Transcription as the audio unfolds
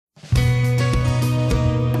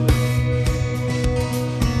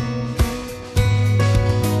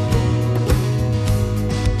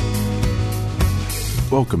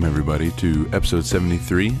Welcome, everybody, to episode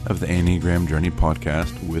 73 of the Enneagram Journey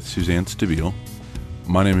podcast with Suzanne Stabile.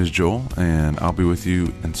 My name is Joel, and I'll be with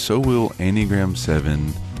you, and so will Enneagram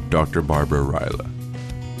 7, Dr. Barbara Rila.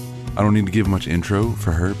 I don't need to give much intro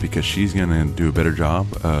for her because she's going to do a better job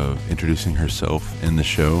of introducing herself in the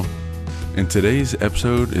show. And today's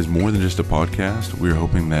episode is more than just a podcast. We're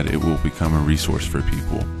hoping that it will become a resource for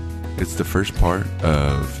people. It's the first part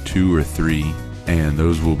of 2 or 3, and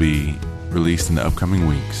those will be released in the upcoming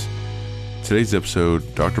weeks. Today's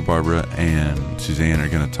episode, Dr. Barbara and Suzanne are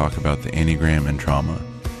going to talk about the Enneagram and trauma.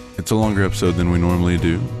 It's a longer episode than we normally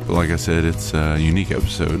do, but like I said, it's a unique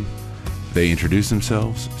episode. They introduce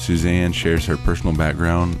themselves. Suzanne shares her personal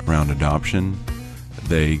background around adoption.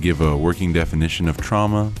 They give a working definition of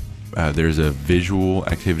trauma. There's a visual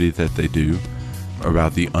activity that they do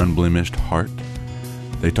about the unblemished heart.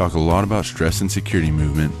 They talk a lot about stress and security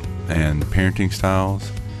movement and parenting styles.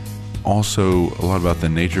 Also, a lot about the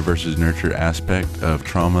nature versus nurture aspect of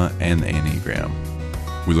trauma and the Enneagram.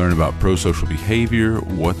 We learn about pro-social behavior,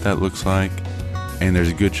 what that looks like, and there's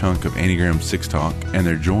a good chunk of Enneagram 6 talk, and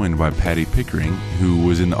they're joined by Patty Pickering, who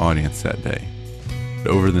was in the audience that day.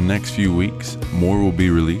 Over the next few weeks, more will be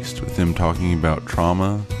released with them talking about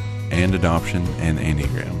trauma and adoption and the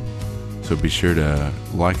Enneagram. So be sure to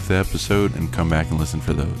like the episode and come back and listen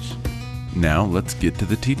for those. Now, let's get to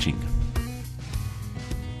the teaching.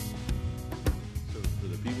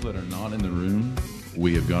 That are not in the room,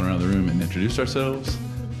 we have gone around the room and introduced ourselves,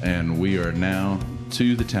 and we are now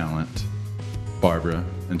to the talent, Barbara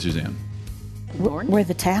and Suzanne. We're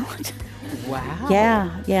the talent? Wow.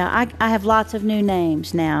 Yeah. I have lots of new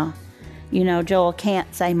names now. You know, Joel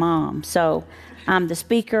can't say mom, so I'm the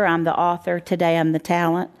speaker, I'm the author. Today I'm the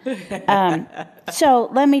talent. So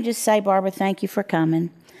let me just say, Barbara, thank you for coming.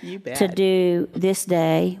 You bet. To do this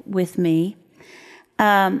day with me.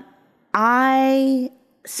 I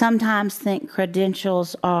sometimes think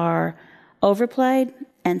credentials are overplayed,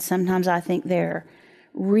 and sometimes I think they're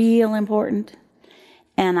real important.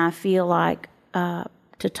 And I feel like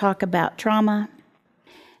to talk about trauma,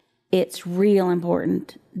 it's real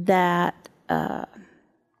important that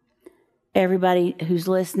everybody who's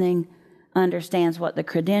listening understands what the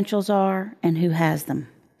credentials are and who has them.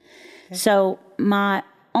 Okay. So my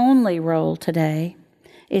only role today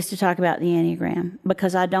is to talk about the Enneagram,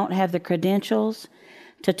 because I don't have the credentials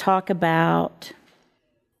to talk about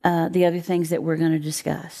the other things that we're going to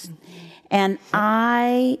discuss. Mm-hmm. And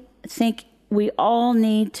I think we all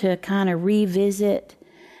need to kind of revisit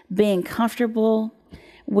being comfortable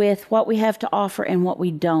with what we have to offer and what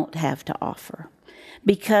we don't have to offer.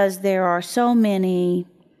 Because there are so many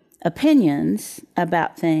opinions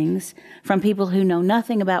about things from people who know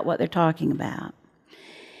nothing about what they're talking about,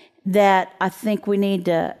 that I think we need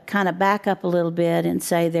to kind of back up a little bit and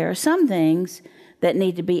say there are some things that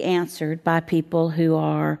need to be answered by people who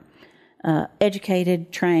are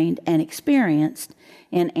educated, trained, and experienced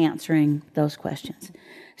in answering those questions.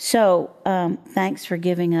 So thanks for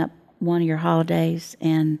giving up one of your holidays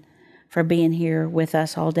and for being here with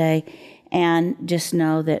us all day. And just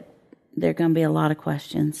know that there are going to be a lot of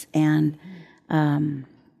questions. And I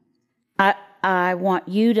want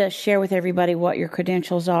you to share with everybody what your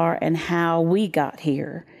credentials are and how we got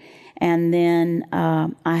here. And then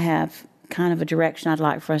I have kind of a direction I'd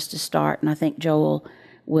like for us to start, and I think Joel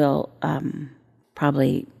will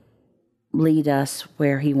probably lead us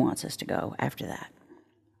where he wants us to go after that.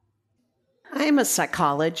 I'm a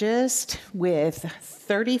psychologist with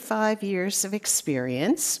 35 years of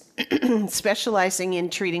experience, specializing in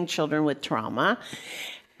treating children with trauma.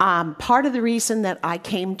 Part of the reason that I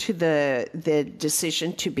came to the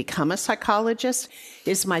decision to become a psychologist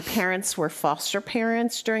is my parents were foster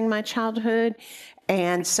parents during my childhood.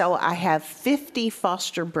 And so I have 50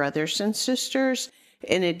 foster brothers and sisters,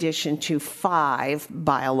 in addition to 5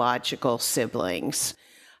 biological siblings.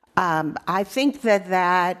 I think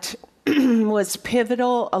that was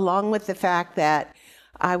pivotal, along with the fact that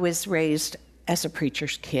I was raised as a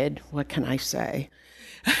preacher's kid. What can I say?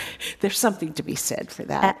 There's something to be said for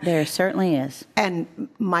that. There certainly is. And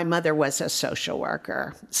my mother was a social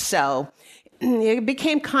worker. So it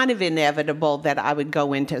became kind of inevitable that I would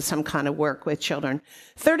go into some kind of work with children.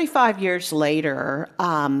 35 years later,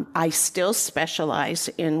 I still specialize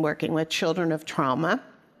in working with children of trauma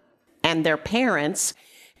and their parents,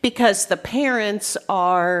 because the parents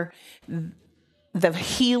are the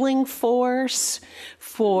healing force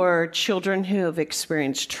for children who have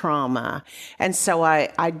experienced trauma. And so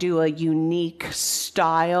I do a unique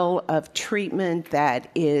style of treatment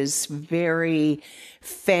that is very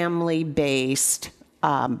family-based,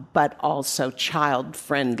 but also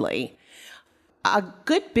child-friendly. A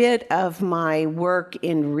good bit of my work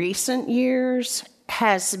in recent years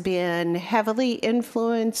has been heavily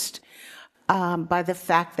influenced by the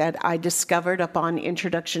fact that I discovered upon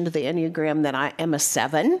introduction to the Enneagram that I am a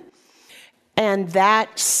 7. And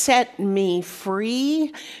that set me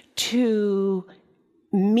free to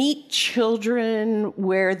meet children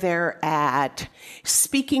where they're at,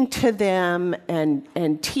 speaking to them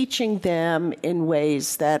and teaching them in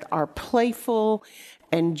ways that are playful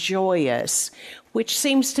and joyous, which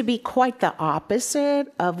seems to be quite the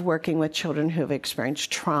opposite of working with children who have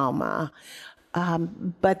experienced trauma.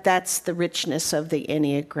 But that's the richness of the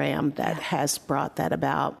Enneagram that has brought that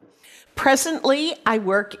about. Presently, I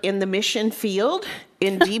work in the mission field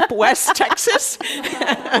in Deep West Texas,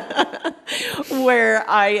 where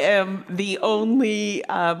I am the only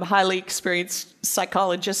highly experienced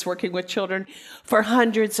psychologist working with children for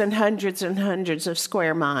hundreds and hundreds and hundreds of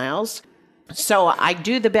square miles. So I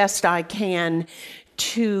do the best I can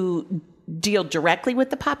to deal directly with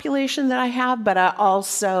the population that I have, but I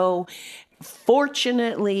also,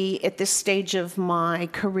 fortunately, at this stage of my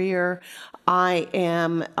career, I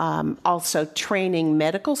am also training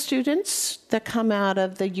medical students that come out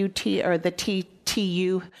of the UT or the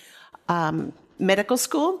TTU medical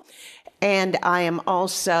school. And I am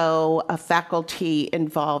also a faculty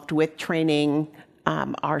involved with training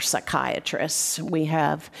our psychiatrists. We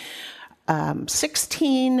have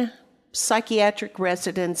 16 psychiatric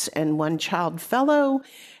residents and 1 child fellow.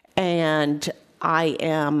 And I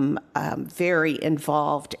am very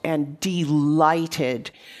involved and delighted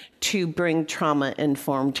to bring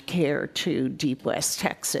trauma-informed care to Deep West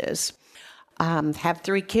Texas. Have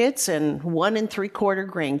 3 kids and 1 3/4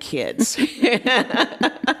 grandkids.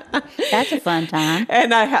 That's a fun time.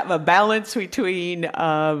 And I have a balance between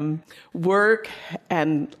work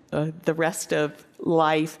and the rest of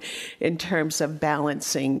life in terms of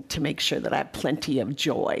balancing to make sure that I have plenty of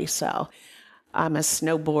joy. So I'm a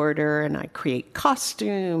snowboarder, and I create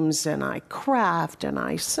costumes, and I craft, and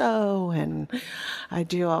I sew, and I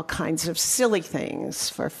do all kinds of silly things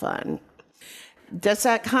for fun. Does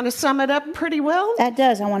that kind of sum it up pretty well? That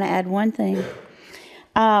does. I want to add one thing.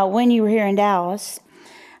 When you were here in Dallas,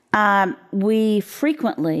 we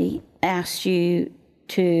frequently asked you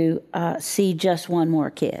to see just one more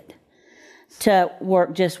kid, to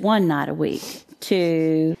work just one night a week,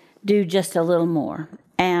 to do just a little more.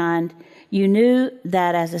 And you knew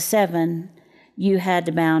that as a 7, you had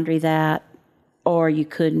to boundary that, or you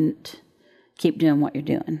couldn't keep doing what you're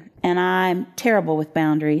doing. And I'm terrible with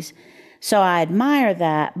boundaries, so I admire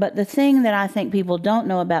that. But the thing that I think people don't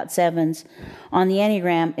know about 7s on the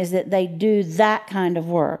Enneagram is that they do that kind of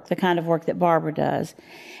work, the kind of work that Barbara does,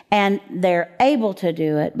 and they're able to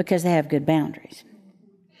do it because they have good boundaries.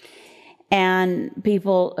 And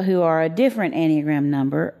people who are a different Enneagram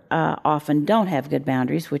number often don't have good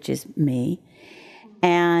boundaries, which is me.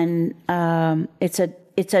 And it's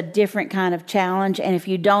a different kind of challenge. And if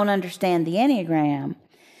you don't understand the Enneagram,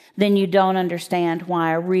 then you don't understand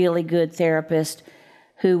why a really good therapist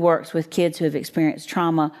who works with kids who have experienced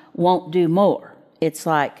trauma won't do more. It's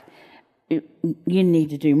like, you need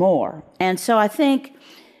to do more. And so I think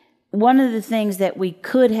one of the things that we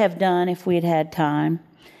could have done if we had had time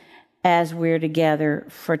as we're together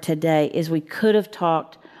for today is we could have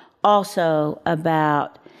talked also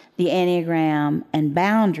about the Enneagram and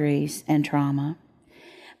boundaries and trauma,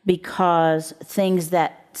 because things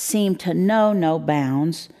that seem to know no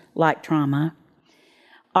bounds, like trauma,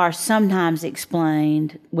 are sometimes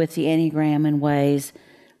explained with the Enneagram in ways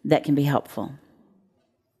that can be helpful.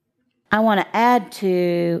 I want to add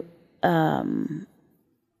to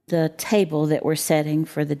the table that we're setting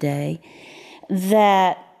for the day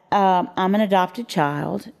that I'm an adopted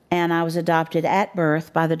child, and I was adopted at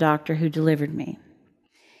birth by the doctor who delivered me.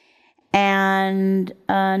 And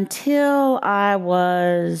until I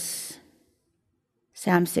was,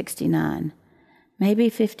 say I'm 69, maybe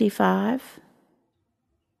 55.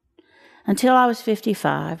 Until I was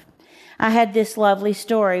 55, I had this lovely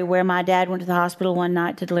story where my dad went to the hospital one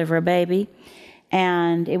night to deliver a baby,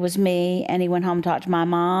 and it was me, and he went home and talked to my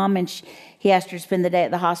mom, and he asked her to spend the day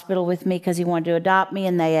at the hospital with me because he wanted to adopt me,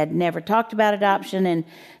 and they had never talked about adoption and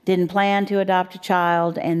didn't plan to adopt a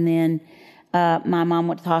child. And then my mom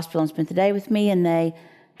went to the hospital and spent the day with me, and they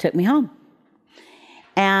took me home.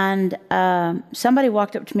 And somebody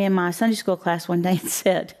walked up to me in my Sunday school class one day and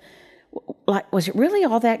said, like, was it really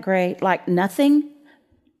all that great? Like nothing,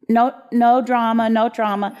 no drama, no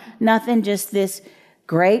trauma, nothing, just this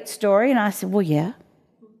great story. And I said, well, yeah.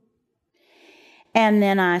 And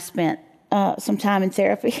then I spent some time in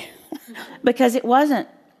therapy because it wasn't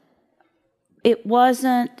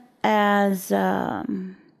as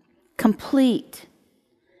complete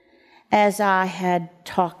as I had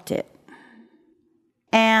talked it.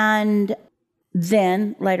 And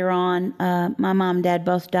then later on, my mom and dad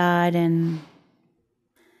both died, and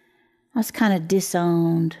I was kind of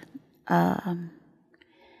disowned.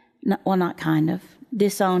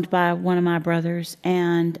 Disowned by one of my brothers.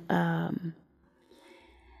 And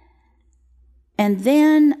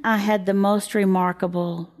then I had the most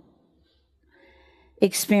remarkable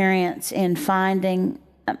experience in finding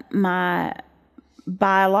my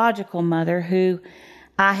biological mother, who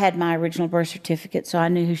I had my original birth certificate, so I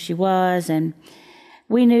knew who she was, and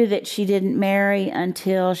we knew that she didn't marry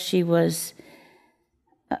until she was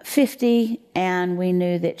 50, and we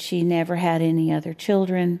knew that she never had any other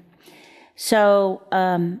children. So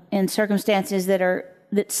in circumstances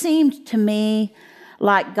that seemed to me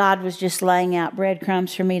like God was just laying out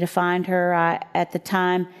breadcrumbs for me to find her, I, at the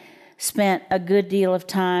time, spent a good deal of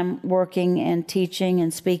time working and teaching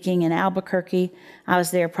and speaking in Albuquerque. I was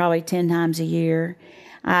there probably 10 times a year.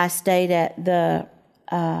 I stayed at the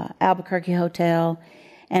Albuquerque Hotel,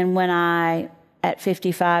 and when I, at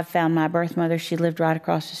 55, found my birth mother, she lived right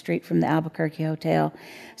across the street from the Albuquerque Hotel.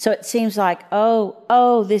 So it seems like,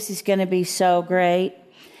 oh, this is going to be so great,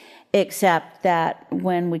 except that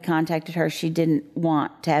when we contacted her, she didn't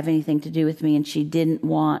want to have anything to do with me, and she didn't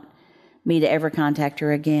want me to ever contact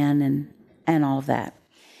her again, and all of that.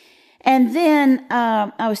 And then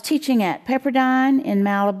I was teaching at Pepperdine in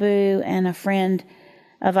Malibu, and a friend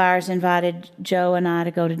of ours invited Joe and I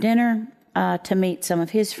to go to dinner to meet some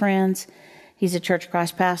of his friends. He's a Church of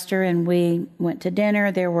Christ pastor, and we went to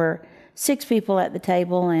dinner. There were 6 people at the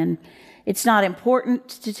table, and it's not important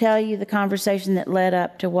to tell you the conversation that led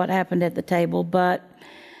up to what happened at the table, but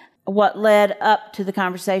what led up to the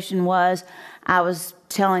conversation was I was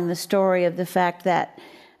telling the story of the fact that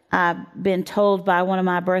I've been told by one of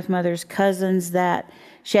my birth mother's cousins that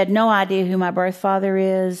she had no idea who my birth father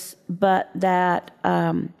is, but that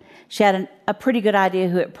she had a pretty good idea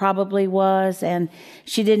who it probably was, and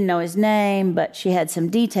she didn't know his name, but she had some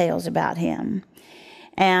details about him.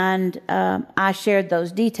 And I shared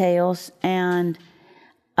those details, and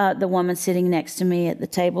the woman sitting next to me at the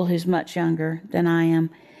table, who's much younger than I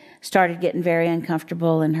am, started getting very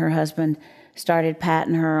uncomfortable, and her husband started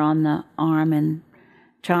patting her on the arm and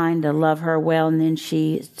trying to love her well, and then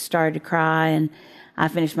she started to cry, and I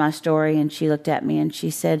finished my story, and she looked at me and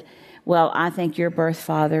she said, "Well, I think your birth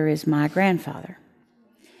father is my grandfather."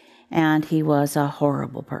 And he was a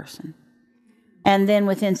horrible person. And then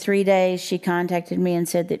within 3 days, she contacted me and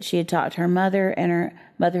said that she had talked to her mother, and her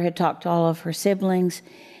mother had talked to all of her siblings,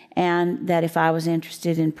 and that if I was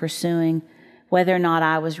interested in pursuing whether or not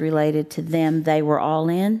I was related to them, they were all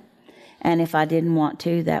in. And if I didn't want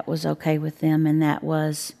to, that was okay with them. And that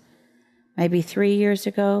was maybe 3 years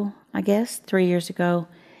ago, I guess, 3 years ago.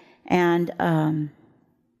 And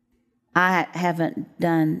I haven't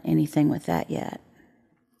done anything with that yet.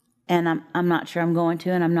 And I'm not sure I'm going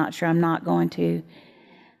to, and I'm not sure I'm not going to.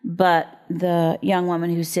 But the young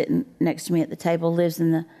woman who's sitting next to me at the table lives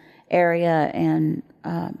in the area, and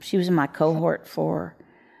she was in my cohort for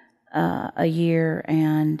a year,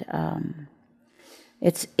 and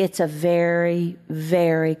it's a very,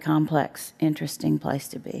 very complex, interesting place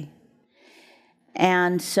to be.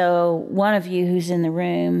 And so one of you who's in the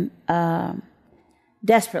room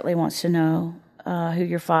desperately wants to know who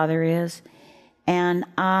your father is. And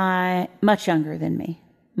much younger than me,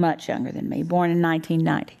 born in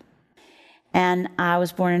 1990. And I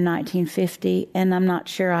was born in 1950, and I'm not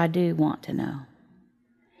sure I do want to know.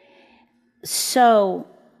 So,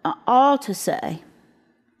 all to say,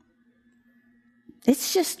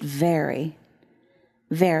 it's just very,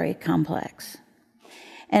 very complex.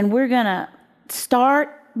 And we're going to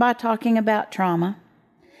start by talking about trauma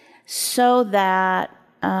so that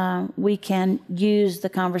we can use the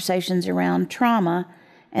conversations around trauma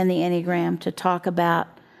and the Enneagram to talk about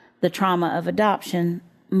the trauma of adoption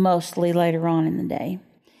mostly later on in the day.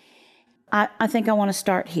 I think I want to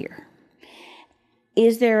start here.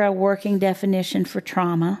 Is there a working definition for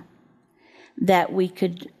trauma that we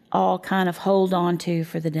could all kind of hold on to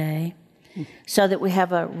for the day so that we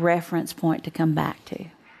have a reference point to come back to? I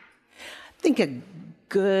think a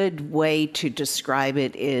good way to describe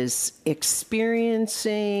it is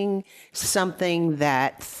experiencing something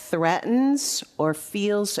that threatens or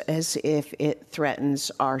feels as if it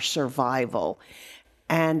threatens our survival.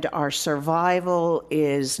 And our survival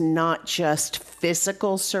is not just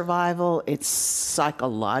physical survival, it's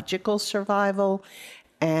psychological survival,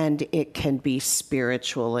 and it can be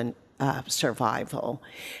spiritual and survival.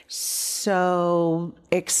 So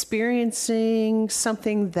experiencing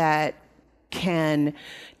something that can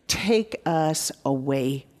take us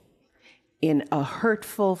away in a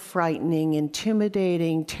hurtful, frightening,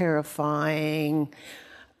 intimidating, terrifying,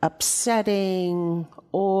 upsetting,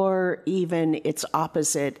 or even its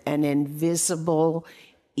opposite, an invisible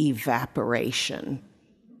evaporation.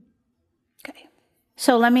 Okay.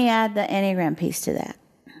 So let me add the Enneagram piece to that.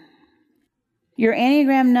 Your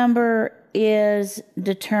Enneagram number is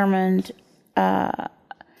determined I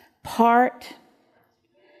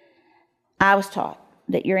was taught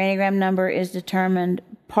that your Enneagram number is determined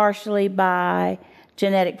partially by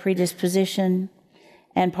genetic predisposition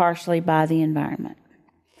and partially by the environment.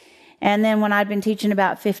 And then when I'd been teaching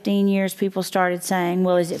about 15 years, people started saying,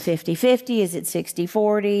 well, is it 50-50? Is it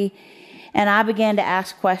 60-40? And I began to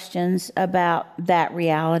ask questions about that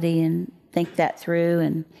reality and think that through.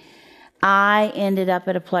 And I ended up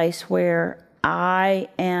at a place where I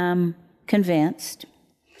am convinced,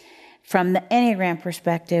 from the Enneagram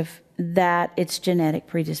perspective, that it's genetic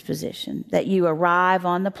predisposition, that you arrive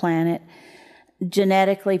on the planet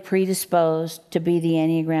genetically predisposed to be the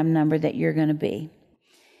Enneagram number that you're going to be.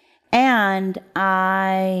 And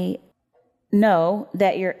I know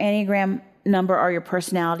that your Enneagram number or your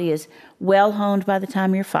personality is well honed by the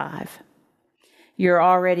time you're 5. You're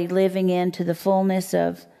already living into the fullness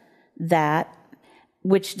of that,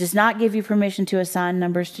 which does not give you permission to assign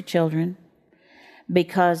numbers to children,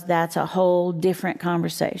 because that's a whole different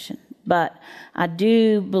conversation. But I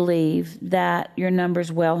do believe that your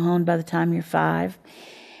number's well honed by the time you're 5,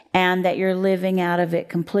 and that you're living out of it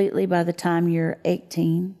completely by the time you're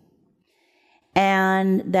 18,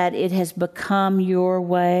 and that it has become your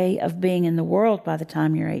way of being in the world by the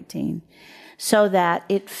time you're 18, so that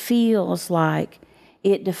it feels like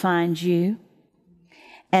it defines you,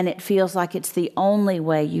 and it feels like it's the only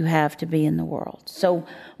way you have to be in the world. So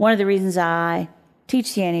one of the reasons I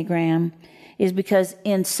teach the Enneagram is because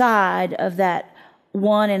inside of that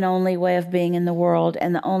one and only way of being in the world,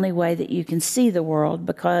 and the only way that you can see the world,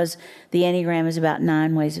 because the Enneagram is about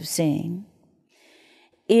 9 ways of seeing,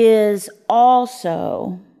 is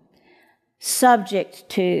also subject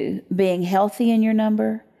to being healthy in your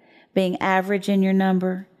number, being average in your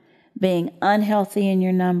number, being unhealthy in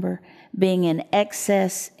your number, being in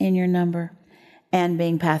excess in your number, and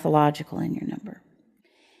being pathological in your number.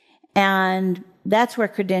 And that's where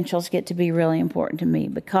credentials get to be really important to me,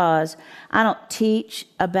 because I don't teach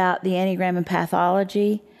about the Enneagram and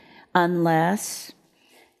pathology unless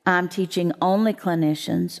I'm teaching only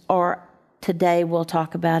clinicians, or today we'll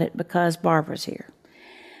talk about it because Barbara's here.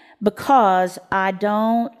 Because I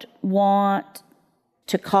don't want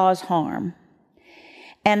to cause harm.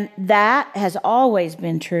 And that has always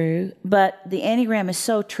been true, but the Enneagram is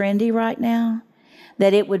so trendy right now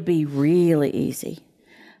that it would be really easy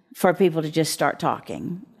for people to just start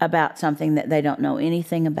talking about something that they don't know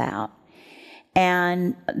anything about.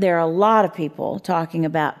 And there are a lot of people talking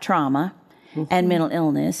about trauma and mental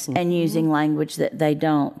illness and using language that they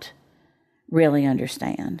don't really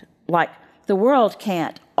understand. Like, the world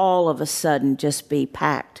can't all of a sudden just be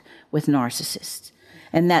packed with narcissists.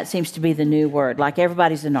 And that seems to be the new word, like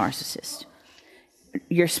everybody's a narcissist.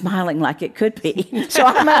 You're smiling like it could be. So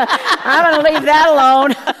I'm gonna leave that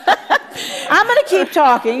alone. I'm going to keep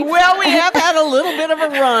talking. Well, we have had a little bit of a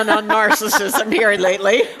run on narcissism here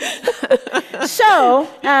lately. So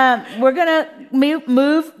we're going to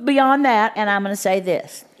move beyond that, and I'm going to say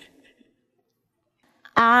this.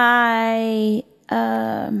 I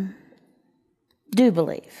do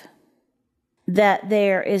believe that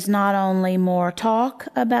there is not only more talk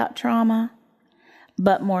about trauma,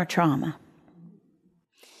 but more trauma.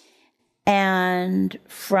 And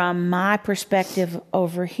from my perspective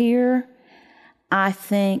over here, I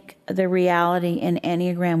think the reality in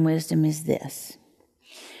Enneagram wisdom is this.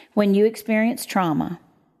 When you experience trauma,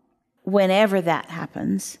 whenever that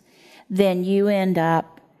happens, then you end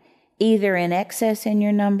up either in excess in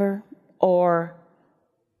your number or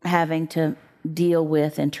having to deal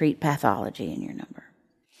with and treat pathology in your number.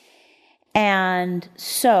 And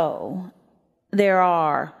so there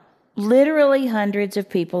are literally hundreds of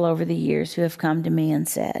people over the years who have come to me and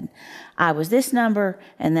said, I was this number,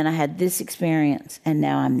 and then I had this experience, and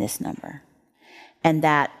now I'm this number. And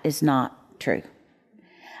that is not true.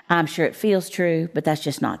 I'm sure it feels true, but that's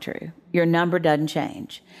just not true. Your number doesn't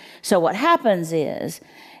change. So what happens is,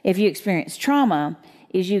 if you experience trauma,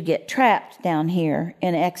 is you get trapped down here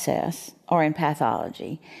in excess or in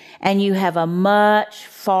pathology, and you have a much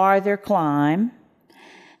farther climb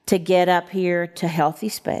to get up here to healthy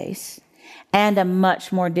space, and a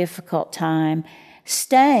much more difficult time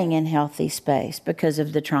staying in healthy space because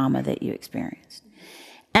of the trauma that you experienced.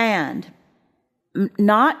 And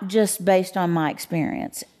not just based on my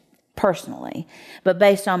experience, personally, but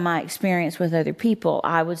based on my experience with other people,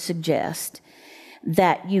 I would suggest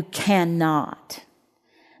that you cannot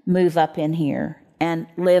move up in here and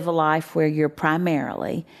live a life where you're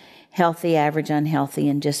primarily healthy, average, unhealthy,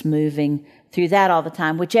 and just moving through that all the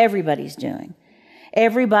time, which everybody's doing.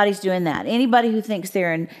 Everybody's doing that. Anybody who thinks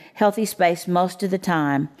they're in healthy space most of the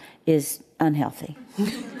time is unhealthy.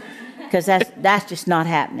 Because that's just not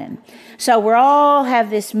happening. So we all have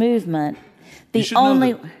this movement. You should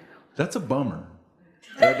know that's a bummer.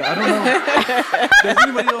 I don't know. Does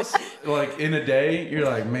anybody else, like, in a day, you're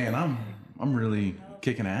like, man, I'm really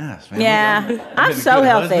kicking ass, man. Yeah, I'm a so good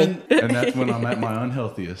healthy. husband, and that's when I'm at my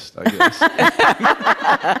unhealthiest, I guess.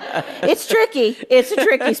 It's tricky. It's a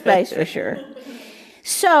tricky space for sure.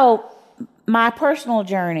 So my personal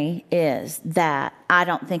journey is that I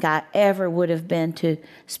don't think I ever would have been to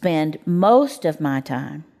spend most of my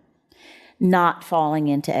time not falling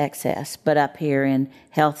into excess, but up here in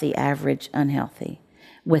healthy, average, unhealthy,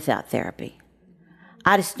 without therapy.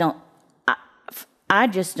 I just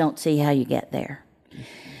don't see how you get there.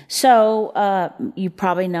 So you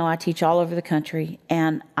probably know I teach all over the country,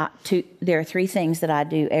 and there are 3 things that I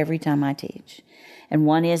do every time I teach. And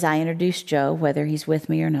one is I introduce Joe, whether he's with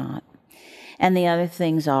me or not. And the other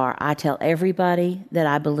things are I tell everybody that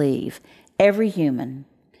I believe every human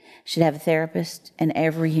should have a therapist and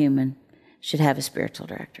every human should have a spiritual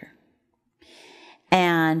director.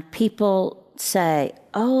 And people say,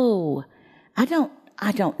 oh, I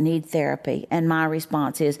don't need therapy. And my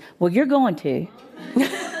response is, well, you're going to.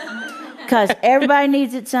 Because everybody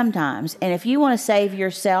needs it sometimes. And if you want to save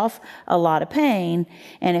yourself a lot of pain,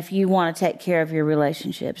 and if you want to take care of your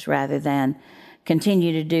relationships rather than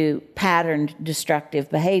continue to do patterned destructive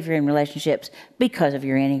behavior in relationships because of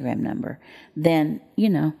your Enneagram number, then,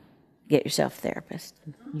 get yourself a therapist.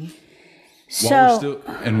 Mm-hmm.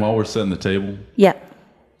 While we're setting the table, yeah.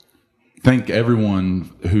 Thank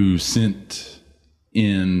everyone who sent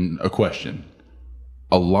in a question.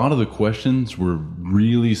 A lot of the questions were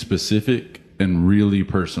really specific and really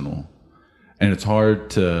personal. And it's hard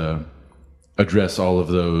to address all of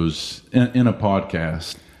those in a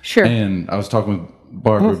podcast. Sure. And I was talking with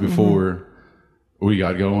Barbara before we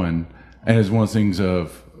got going, and it's one of those things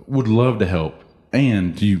of, would love to help,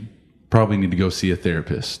 and you probably need to go see a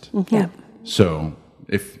therapist. Yeah. So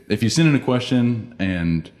if you send in a question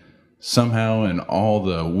and somehow in all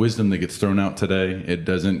the wisdom that gets thrown out today, it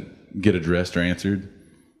doesn't get addressed or answered,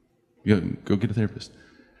 go get a therapist.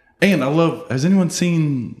 And has anyone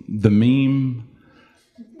seen the meme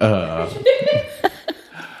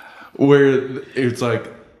where it's like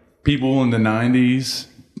people in the 90s,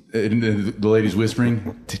 and the lady's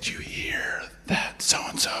whispering, did you hear that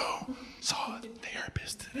so-and-so saw a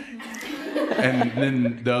therapist today? And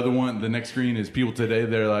then the other one, the next screen is people today,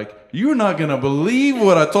 they're like, you're not going to believe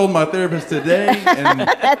what I told my therapist today. And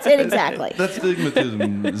that's it exactly. That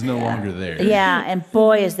stigmatism is no longer there. Yeah, and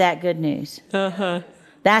boy, is that good news. Uh-huh.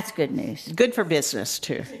 That's good news. Good for business,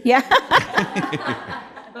 too. Yeah.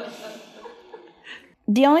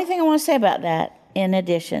 The only thing I want to say about that, in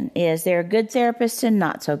addition, is there are good therapists and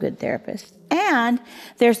not so good therapists. And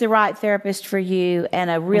there's the right therapist for you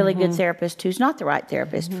and a really good therapist who's not the right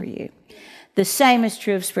therapist for you. The same is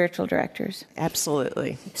true of spiritual directors.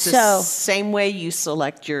 Absolutely. It's the same way you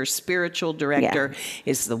select your spiritual director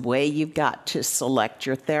is the way you've got to select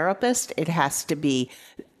your therapist. It has to be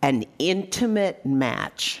an intimate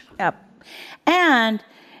match. Yep. And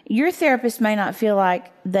your therapist may not feel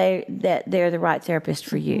like they're the right therapist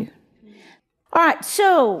for you. All right,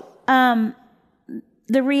 so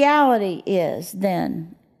the reality is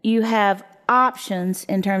then you have options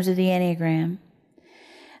in terms of the Enneagram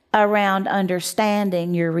around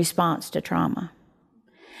understanding your response to trauma.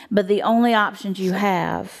 But the only options you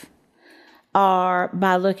have are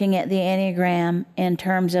by looking at the Enneagram in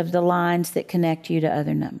terms of the lines that connect you to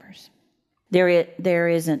other numbers. There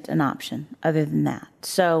isn't an option other than that.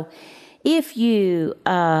 So if you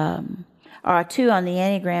are a 2 on the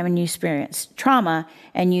Enneagram and you experience trauma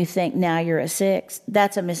and you think now you're a 6,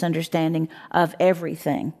 that's a misunderstanding of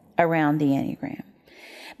everything around the Enneagram.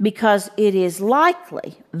 Because it is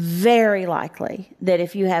likely, very likely, that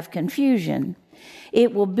if you have confusion,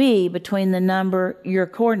 it will be between the number, your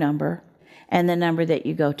core number, and the number that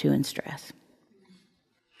you go to in stress.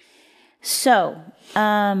 So,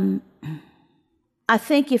 I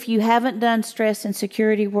think if you haven't done stress and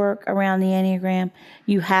security work around the Enneagram,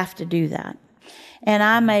 you have to do that. And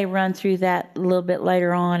I may run through that a little bit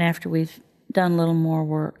later on after we've done a little more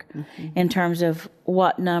work in terms of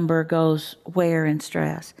what number goes where in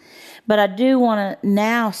stress. But I do want to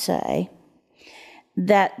now say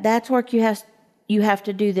that that's work you you have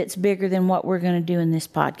to do that's bigger than what we're going to do in this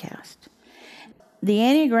podcast. The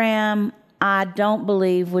Enneagram, I don't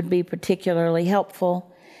believe, would be particularly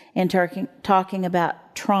helpful in talking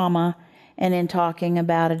about trauma and in talking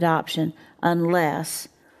about adoption unless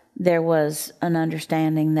there was an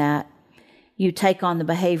understanding that you take on the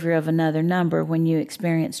behavior of another number when you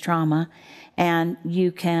experience trauma, and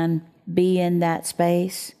you can be in that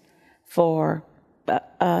space for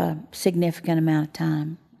a significant amount of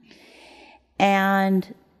time.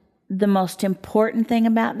 And the most important thing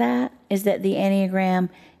about that is that the Enneagram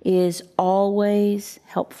is always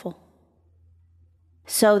helpful.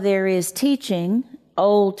 So there is teaching,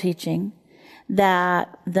 old teaching,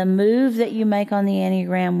 that the move that you make on the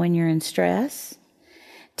Enneagram when you're in stress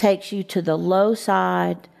takes you to the low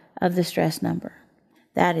side of the stress number.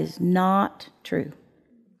 That is not true.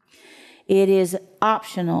 It is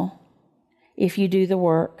optional, if you do the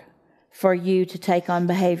work, for you to take on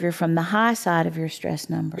behavior from the high side of your stress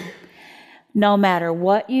number. No matter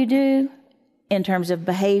what you do in terms of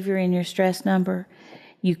behavior in your stress number,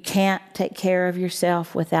 you can't take care of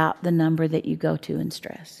yourself without the number that you go to in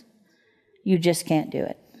stress. You just can't do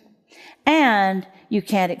it. And you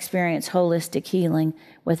can't experience holistic healing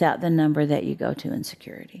without the number that you go to in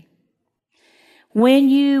security. When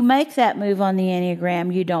you make that move on the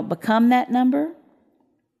Enneagram, you don't become that number.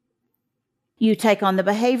 You take on the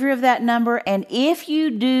behavior of that number, and if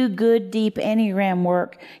you do good, deep Enneagram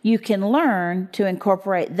work, you can learn to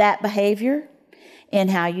incorporate that behavior in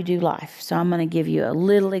how you do life. So I'm going to give you a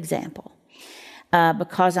little example.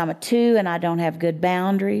 Because I'm a 2 and I don't have good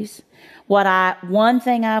boundaries, one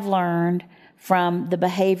thing I've learned from the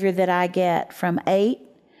behavior that I get from 8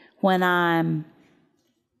 when I'm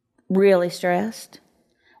really stressed,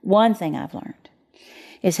 one thing I've learned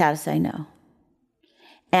is how to say no.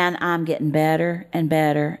 And I'm getting better and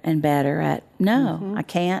better and better at no, I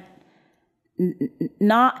can't.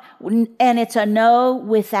 Not, and it's a no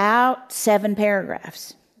without 7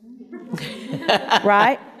 paragraphs.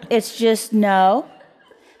 Right? It's just no,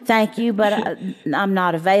 thank you, but I'm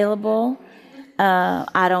not available.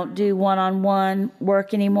 I don't do one-on-one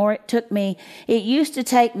work anymore. It used to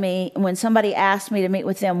take me, when somebody asked me to meet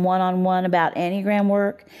with them one-on-one about Enneagram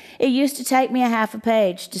work, it used to take me a half a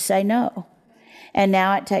page to say no. And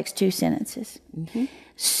now it takes 2 sentences.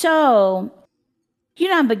 So,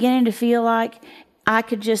 I'm beginning to feel like I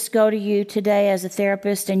could just go to you today as a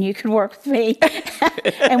therapist and you could work with me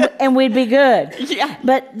and we'd be good. Yeah.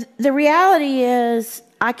 But the reality is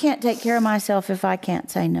I can't take care of myself if I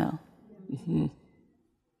can't say no.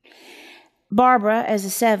 Barbara, as a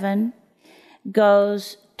 7,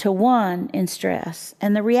 goes to 1 in stress.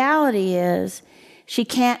 And the reality is she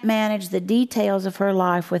can't manage the details of her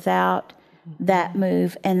life without that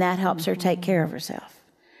move, and that helps her take care of herself.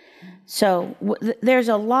 So there's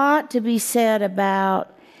a lot to be said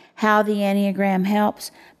about how the Enneagram helps,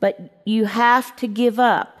 but you have to give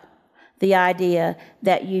up the idea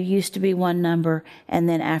that you used to be one number and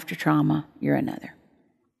then after trauma, you're another.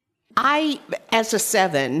 I, as a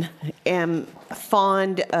 7, am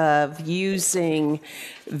fond of using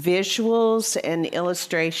visuals and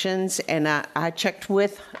illustrations, and I checked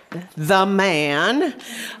with the man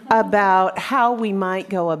about how we might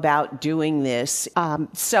go about doing this.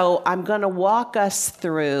 So I'm going to walk us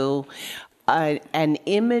through an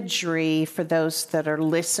imagery for those that are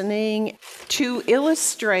listening to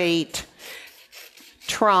illustrate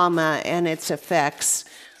trauma and its effects.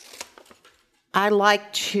 I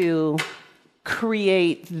like to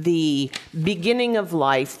create the beginning of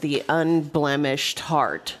life, the unblemished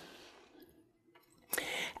heart.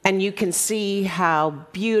 And you can see how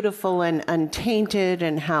beautiful and untainted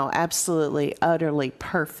and how absolutely, utterly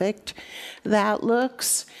perfect that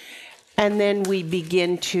looks. And then we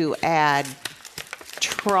begin to add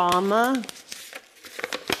trauma,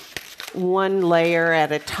 one layer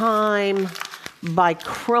at a time, by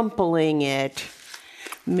crumpling it,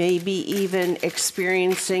 maybe even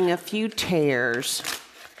experiencing a few tears,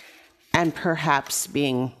 and perhaps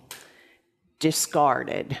being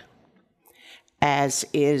discarded, as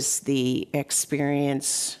is the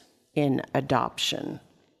experience in adoption.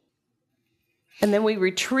 And then we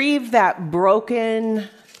retrieve that broken,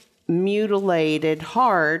 mutilated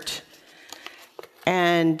heart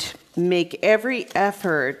and make every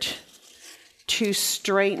effort to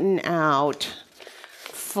straighten out,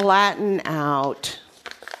 flatten out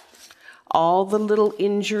all the little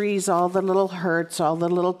injuries, all the little hurts, all the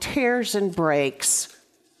little tears and breaks.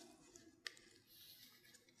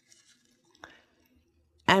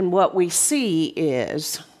 And what we see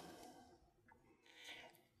is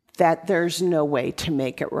that there's no way to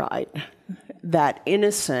make it right. That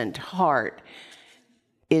innocent heart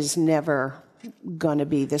is never going to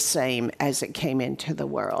be the same as it came into the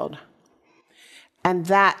world. And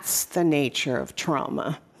that's the nature of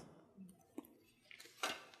trauma.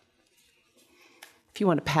 If you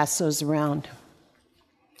want to pass those around.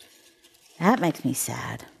 That makes me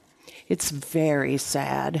sad. It's very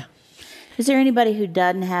sad. Is there anybody who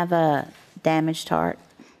doesn't have a damaged heart?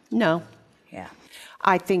 No. Yeah.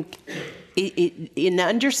 I think in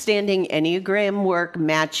understanding Enneagram work,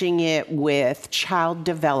 matching it with child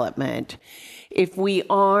development, if we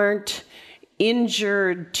aren't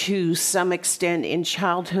injured to some extent in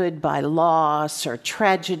childhood by loss or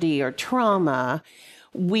tragedy or trauma,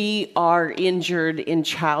 we are injured in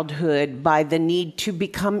childhood by the need to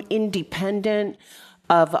become independent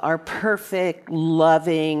of our perfect,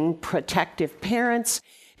 loving, protective parents,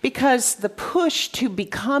 because the push to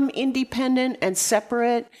become independent and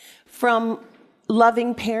separate from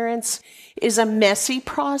loving parents is a messy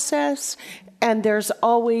process, and there's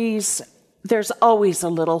always a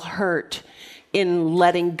little hurt in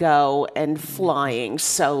letting go and flying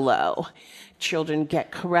solo. Children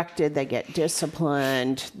get corrected, they get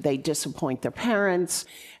disciplined, they disappoint their parents,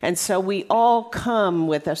 and so we all come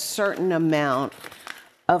with a certain amount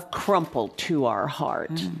of crumple to our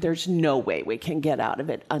heart. There's no way we can get out of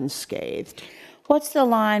it unscathed. What's the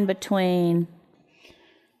line between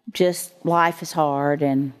just life is hard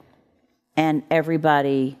and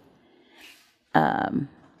everybody,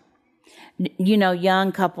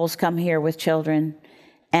 young couples come here with children,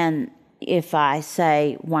 and if I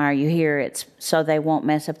say, why are you here? It's so they won't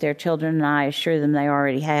mess up their children, and I assure them they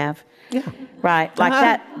already have. Yeah. Right?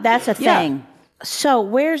 Like that's a thing. Yeah. So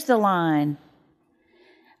where's the line?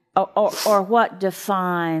 Or what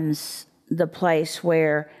defines the place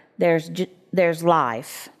where there's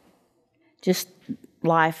life? Just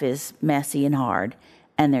life is messy and hard,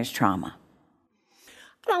 and there's trauma.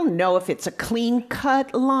 I don't know if it's a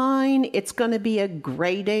clean-cut line. It's going to be a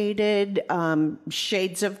gradated,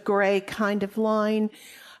 shades of gray kind of line.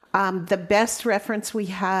 The best reference we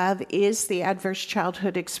have is the Adverse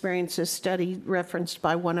Childhood Experiences study referenced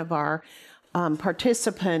by one of our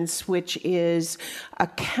participants, which is a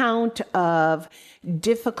count of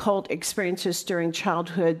difficult experiences during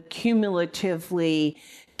childhood cumulatively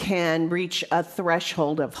can reach a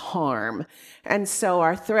threshold of harm. And so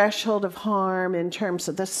our threshold of harm in terms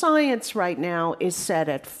of the science right now is set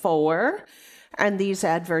at 4. And these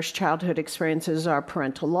adverse childhood experiences are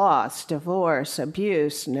parental loss, divorce,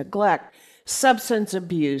 abuse, neglect, substance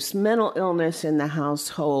abuse, mental illness in the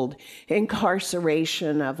household,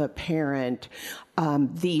 incarceration of a parent,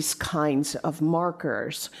 these kinds of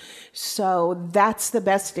markers. So that's the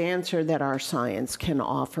best answer that our science can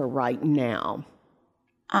offer right now.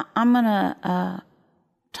 I'm going to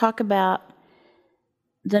talk about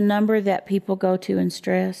the number that people go to in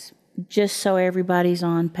stress, just so everybody's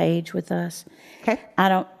on page with us. Okay.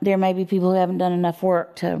 There may be people who haven't done enough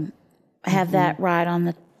work to have that right on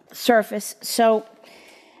the surface. So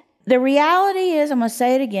the reality is, I'm going to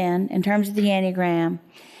say it again, in terms of the Enneagram,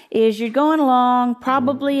 is you're going along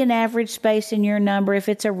probably an average space in your number. If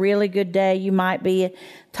it's a really good day, you might be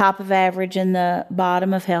top of average and the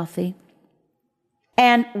bottom of healthy.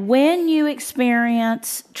 And when you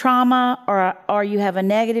experience trauma or you have a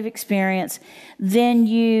negative experience, then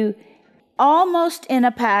you, almost in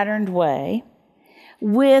a patterned way,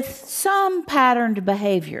 with some patterned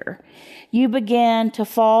behavior, you begin to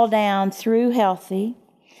fall down through healthy,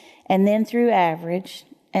 and then through average,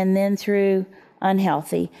 and then through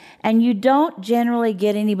unhealthy. And you don't generally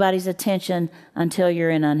get anybody's attention until you're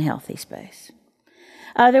in unhealthy space.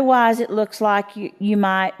 Otherwise, it looks like you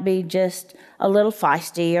might be just a little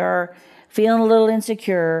feisty or feeling a little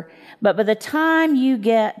insecure. But by the time you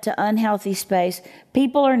get to unhealthy space,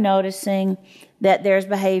 people are noticing that there's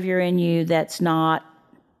behavior in you that's not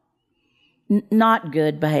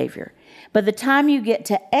good behavior. By the time you get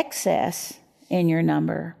to excess in your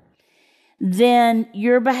number, then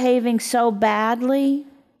you're behaving so badly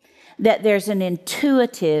that there's an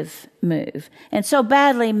intuitive move. And so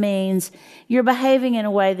badly means you're behaving in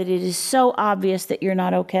a way that it is so obvious that you're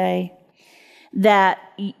not okay, that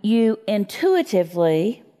you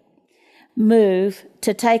intuitively move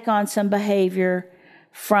to take on some behavior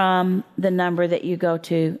from the number that you go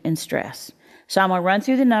to in stress. So I'm going to run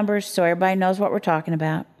through the numbers so everybody knows what we're talking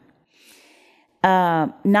about.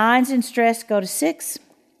 9s in stress go to 6.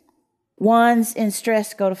 1s in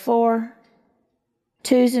stress go to 4.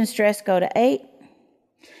 2s in stress go to 8.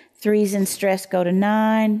 3s in stress go to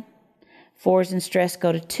 9. 4s in stress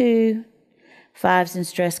go to 2. 5s in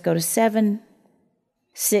stress go to 7.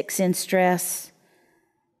 6 in stress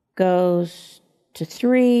goes to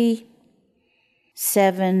 3.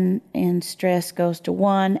 7 in stress goes to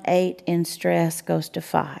 1. 8 in stress goes to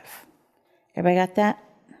 5. Everybody got that?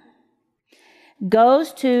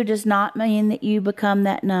 Goes to does not mean that you become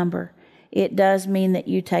that number. It does mean that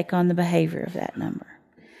you take on the behavior of that number.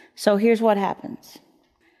 So here's what happens.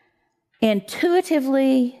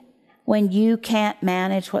 Intuitively, when you can't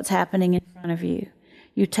manage what's happening in front of you,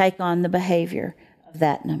 you take on the behavior of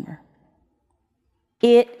that number.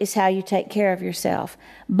 It is how you take care of yourself.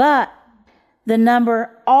 But the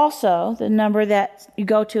number also, the number that you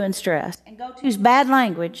go to in stress, and go to is bad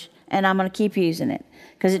language, and I'm going to keep using it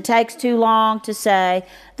because it takes too long to say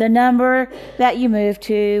the number that you move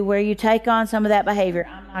to where you take on some of that behavior.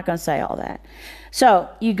 I'm not going to say all that. So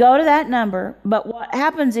you go to that number, but what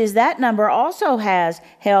happens is that number also has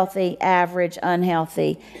healthy, average,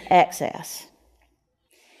 unhealthy, excess.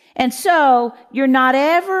 And so you're not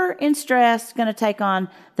ever in stress going to take on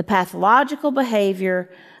the pathological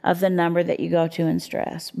behavior of the number that you go to in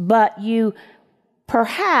stress. But you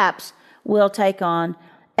perhaps will take on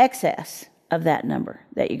excess of that number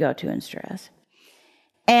that you go to in stress.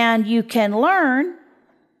 And you can learn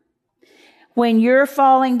when you're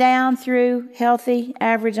falling down through healthy,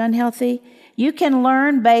 average, unhealthy, you can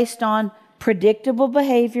learn based on predictable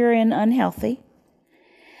behavior in unhealthy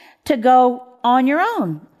to go on your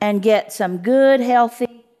own and get some good,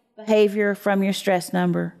 healthy behavior from your stress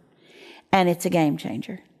number. And it's a game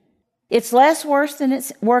changer. It's less work than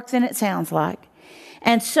it sounds like.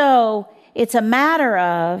 And so it's a matter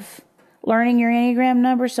of learning your Enneagram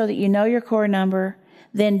number so that you know your core number,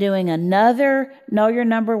 then doing another Know Your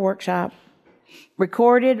Number workshop,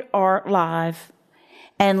 recorded or live,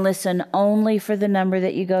 and listen only for the number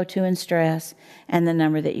that you go to in stress and the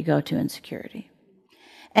number that you go to in security.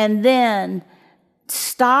 And then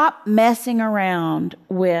stop messing around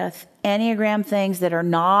with Enneagram things that are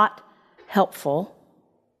not helpful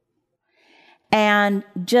and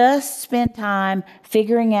just spend time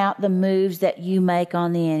figuring out the moves that you make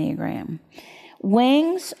on the Enneagram.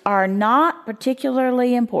 Wings are not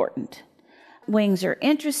particularly important. Wings are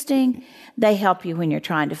interesting. They help you when you're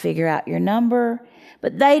trying to figure out your number,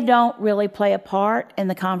 but they don't really play a part in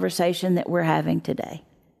the conversation that we're having today.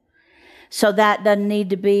 So that doesn't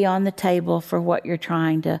need to be on the table for what you're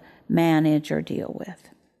trying to manage or deal with.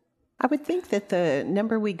 I would think that the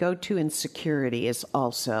number we go to in security is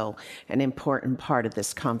also an important part of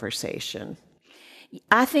this conversation.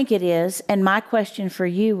 I think it is. And my question for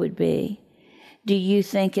you would be, do you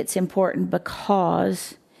think it's important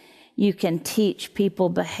because you can teach people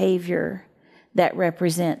behavior that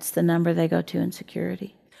represents the number they go to in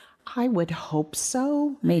security? I would hope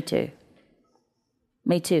so. Me too.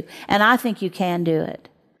 Me too. And I think you can do it.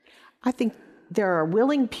 I think there are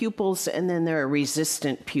willing pupils and then there are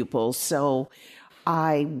resistant pupils. So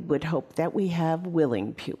I would hope that we have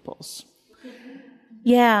willing pupils.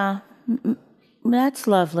 Yeah, that's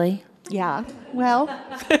lovely. Yeah, well,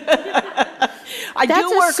 I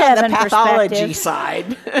do work on the pathology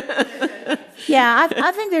side. Yeah,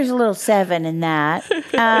 I think there's a little 7 in that.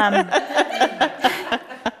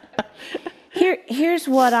 Here's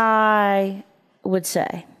what I would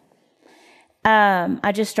say.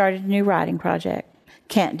 I just started a new writing project.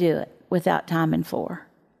 Can't do it without time in 4.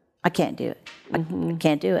 I can't do it. I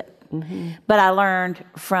can't do it. Mm-hmm. But I learned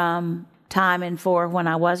from time in 4 when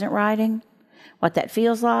I wasn't writing, what that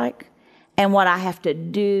feels like, and what I have to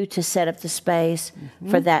do to set up the space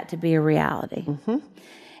for that to be a reality. Mm-hmm.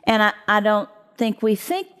 And I don't think we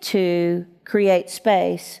think to create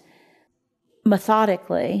space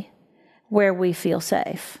methodically where we feel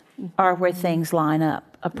safe or where things line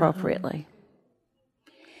up appropriately.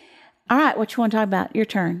 All right, what you want to talk about? Your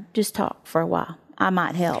turn. Just talk for a while. I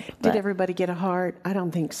might help. Did everybody get a heart? I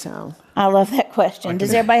don't think so. I love that question.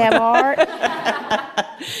 Does everybody have a heart?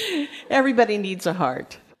 Everybody needs a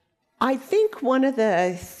heart. I think one of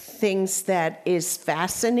the things that is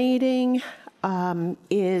fascinating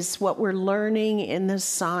is what we're learning in the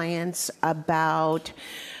science about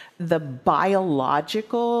the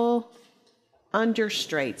biological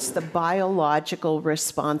understrates, the biological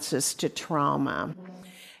responses to trauma.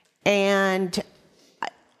 And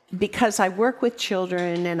because I work with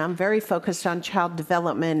children and I'm very focused on child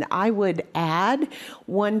development, I would add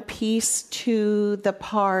one piece to the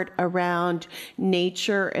part around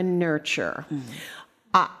nature and nurture.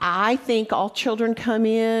 I think all children come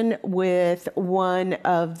in with one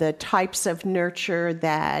of the types of nurture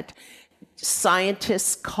that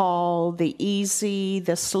scientists call the easy,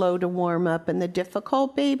 the slow to warm up, and the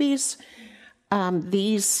difficult babies.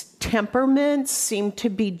 These temperaments seem to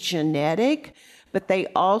be genetic, but they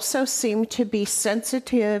also seem to be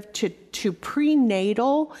sensitive to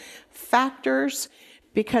prenatal factors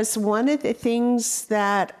because one of the things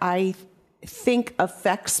that I think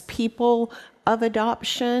affects people of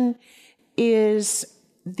adoption is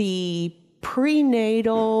the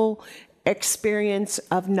prenatal experience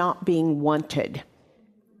of not being wanted,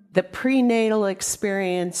 the prenatal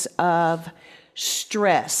experience of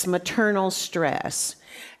stress, maternal stress.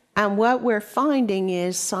 And what we're finding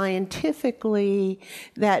is scientifically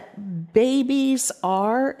that babies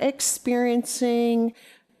are experiencing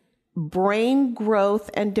brain growth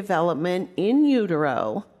and development in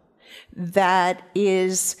utero that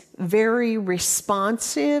is very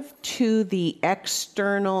responsive to the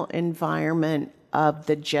external environment of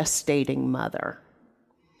the gestating mother.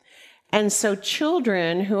 And so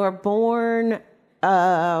children who are born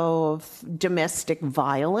of domestic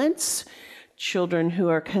violence, children who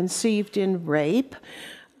are conceived in rape,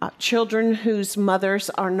 children whose mothers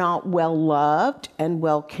are not well loved and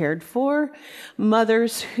well cared for,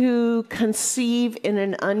 mothers who conceive in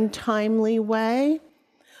an untimely way,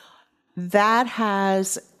 that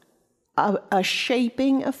has a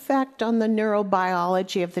shaping effect on the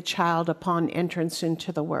neurobiology of the child upon entrance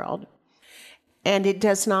into the world. And it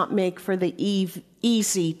does not make for the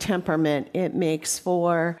easy temperament. It makes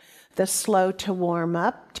for the slow to warm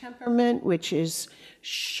up temperament, which is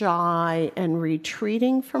shy and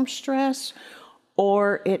retreating from stress,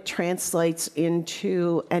 or it translates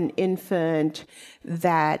into an infant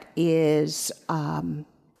that is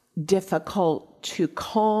difficult to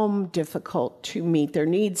calm, difficult to meet their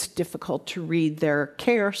needs, difficult to read their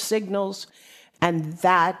care signals, and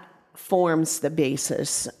that forms the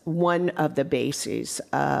basis, one of the bases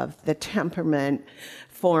of the temperament,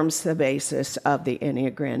 forms the basis of the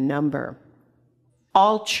Enneagram number.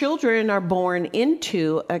 All children are born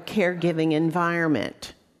into a caregiving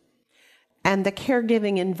environment. And the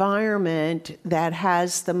caregiving environment that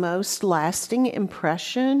has the most lasting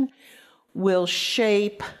impression will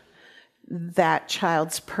shape that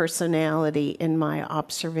child's personality in my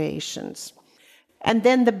observations. And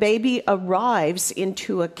then the baby arrives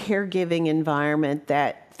into a caregiving environment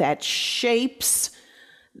that shapes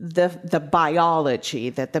the biology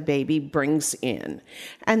that the baby brings in.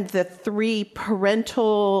 And the 3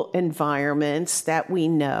 parental environments that we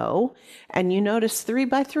know, and you notice 3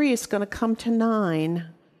 by 3 is going to come to 9.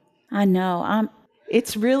 I know.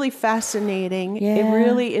 It's really fascinating. Yeah. It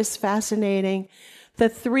really is fascinating. The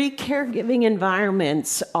 3 caregiving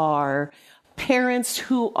environments are parents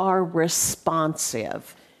who are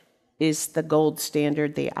responsive is the gold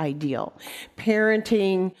standard, the ideal.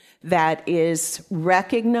 Parenting that is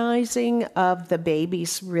recognizing of the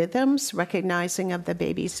baby's rhythms, recognizing of the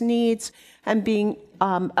baby's needs, and being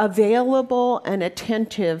available and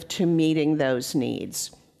attentive to meeting those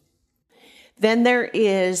needs. Then there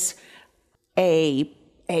is a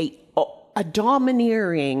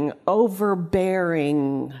domineering,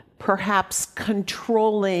 overbearing, perhaps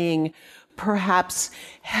controlling, perhaps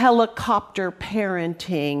helicopter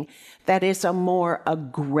parenting that is a more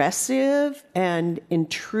aggressive and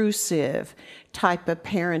intrusive type of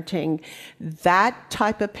parenting. That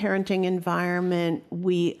type of parenting environment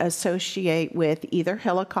we associate with either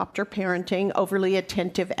helicopter parenting, overly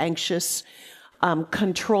attentive, anxious,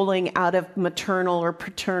 controlling out of maternal or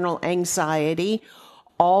paternal anxiety,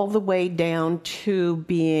 all the way down to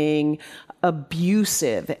being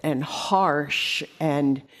abusive and harsh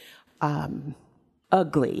and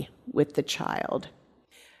ugly with the child.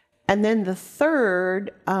 And then the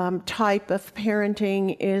third type of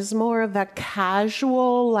parenting is more of a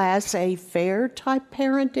casual, laissez-faire type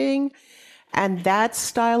parenting. And that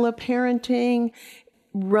style of parenting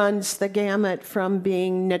runs the gamut from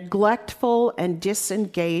being neglectful and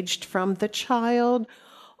disengaged from the child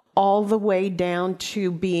all the way down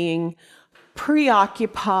to being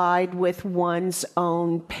preoccupied with one's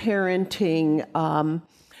own parenting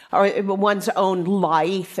or one's own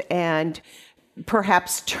life, and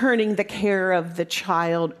perhaps turning the care of the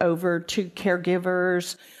child over to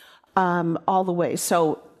caregivers all the way.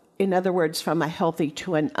 So, in other words, from a healthy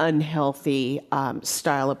to an unhealthy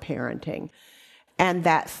style of parenting. And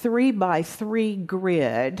that 3 by 3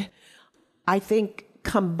 grid, I think,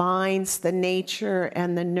 combines the nature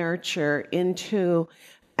and the nurture into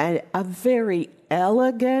a very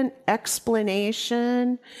elegant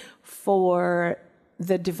explanation for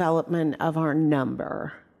the development of our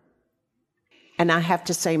number. And I have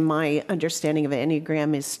to say my understanding of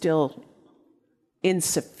Enneagram is still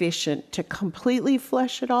insufficient to completely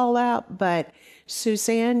flesh it all out, but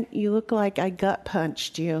Suzanne, you look like I gut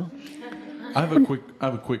punched you. I have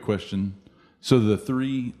a quick question. So the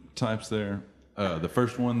 3 types there, the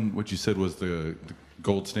first one, what you said was the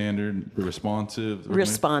gold standard, the responsive.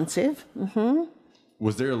 Responsive. Mm-hmm.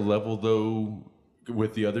 Was there a level though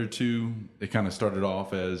with the other two, it kind of started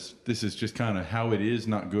off as this is just kind of how it is,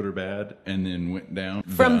 not good or bad, and then went down.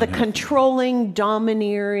 From the controlling,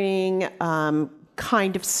 domineering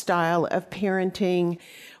kind of style of parenting,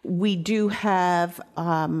 we do have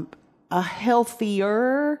a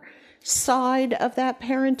healthier side of that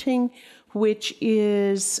parenting, which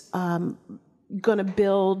is going to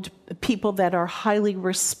build people that are highly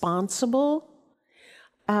responsible.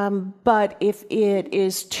 But if it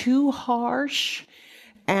is too harsh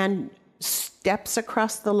and steps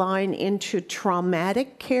across the line into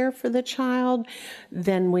traumatic care for the child,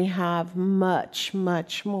 then we have much,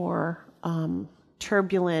 much more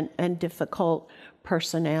turbulent and difficult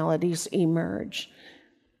personalities emerge.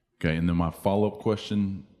 Okay, and then my follow-up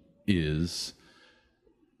question is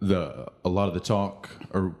a lot of the talk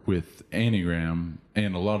with Enneagram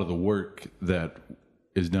and a lot of the work that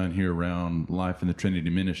is done here around Life in the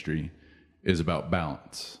Trinity Ministry is about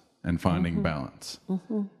balance and finding balance.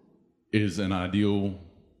 Is an ideal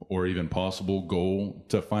or even possible goal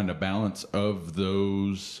to find a balance of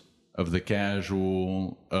those, of the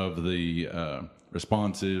casual, of the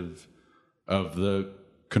responsive, of the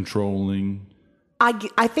controlling?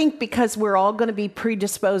 I think because we're all going to be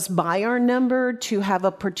predisposed by our number to have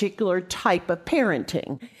a particular type of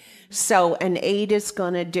parenting. So an 8 is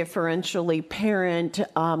going to differentially parent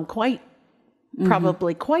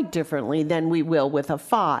probably quite differently than we will with a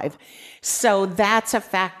 5. So that's a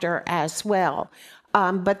factor as well.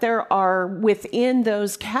 But there are, within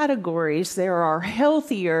those categories, there are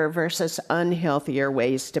healthier versus unhealthier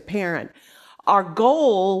ways to parent. Our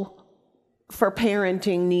goal for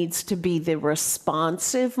parenting needs to be the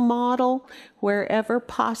responsive model wherever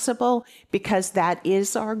possible, because that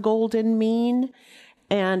is our golden mean.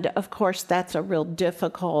 And of course, that's a real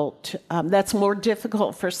difficult, that's more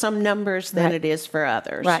difficult for some numbers than it is for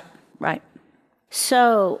others. Right.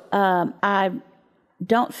 So I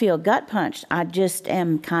don't feel gut punched. I just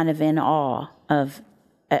am kind of in awe of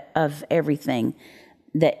everything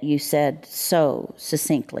that you said so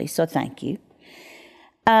succinctly. So thank you.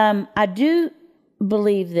 I do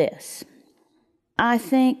believe this. I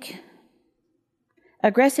think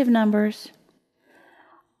aggressive numbers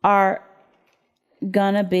are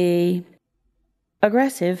gonna be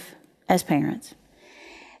aggressive as parents,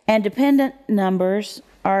 and dependent numbers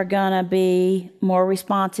are gonna be more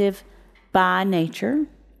responsive by nature,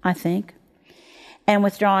 I think, and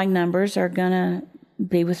withdrawing numbers are gonna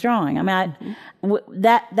be withdrawing. I mean,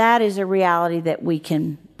 that is a reality that we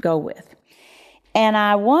can go with. And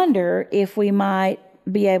I wonder if we might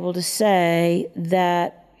be able to say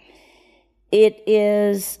that it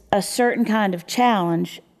is a certain kind of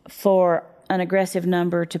challenge for an aggressive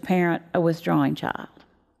number to parent a withdrawing child,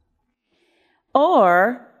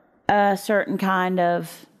 or a certain kind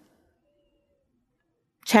of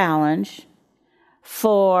challenge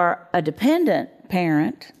for a dependent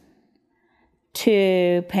parent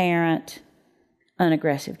to parent an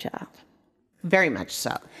aggressive child. Very much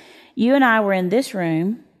so. You and I were in this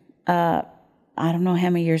room, I don't know how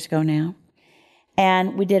many years ago now,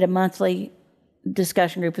 and we did a monthly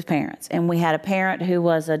discussion group with parents, and we had a parent who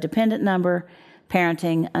was a dependent number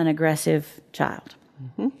parenting an aggressive child.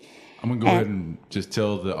 I'm going to go ahead and just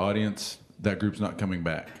tell the audience that group's not coming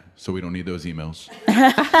back, so we don't need those emails.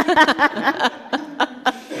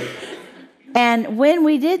 And when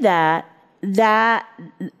we did that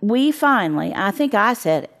we finally, I think I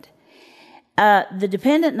said it, the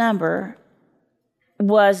dependent number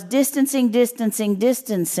was distancing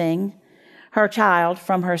her child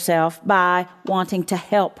from herself by wanting to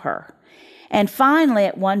help her. And finally,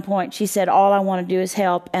 at one point, she said, all I want to do is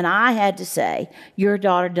help. And I had to say, your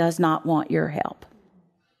daughter does not want your help.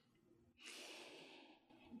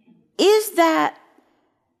 Is that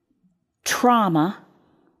trauma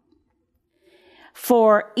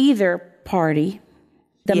for either party?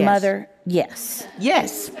 The mother? Yes.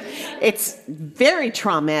 Yes. It's very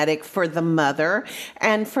traumatic for the mother.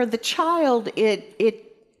 And for the child, it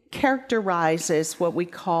characterizes what we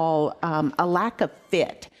call a lack of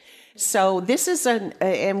fit. So this is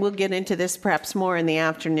and we'll get into this perhaps more in the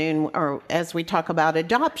afternoon or as we talk about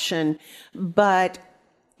adoption, but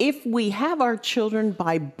if we have our children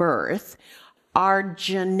by birth, our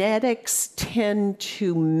genetics tend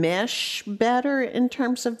to mesh better in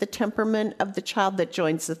terms of the temperament of the child that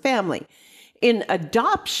joins the family. In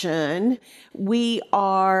adoption, we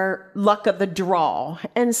are luck of the draw.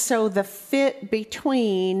 And so the fit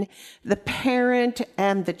between the parent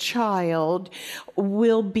and the child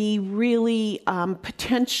will be really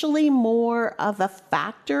potentially more of a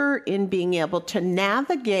factor in being able to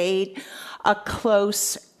navigate a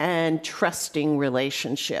close and trusting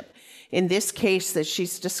relationship. In this case that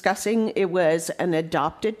she's discussing, it was an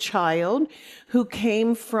adopted child who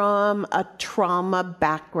came from a trauma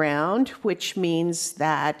background, which means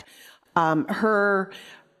that her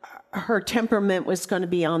temperament was going to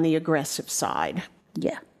be on the aggressive side.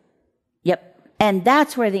 Yeah. Yep. And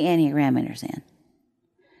that's where the Enneagram enters in,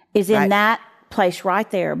 is in that place right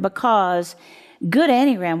there, because good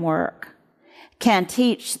Enneagram work can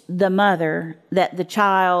teach the mother that the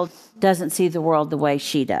child doesn't see the world the way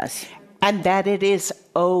she does. And that it is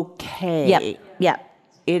okay. Yep.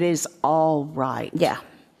 It is all right. Yeah.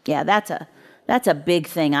 Yeah, that's a big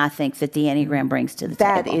thing, I think, that the Enneagram brings to the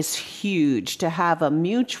table. That is huge, to have a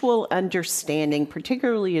mutual understanding,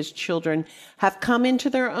 particularly as children have come into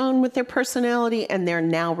their own with their personality and they're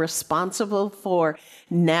now responsible for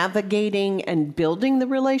navigating and building the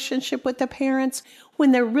relationship with the parents.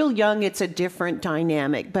 When they're real young, it's a different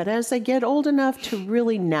dynamic. But as they get old enough to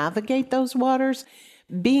really navigate those waters,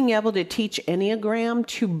 being able to teach Enneagram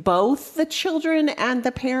to both the children and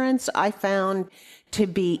the parents, I found to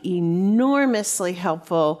be enormously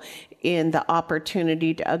helpful in the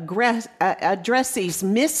opportunity to address these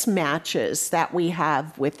mismatches that we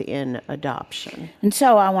have within adoption. And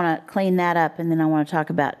so I want to clean that up, and then I want to talk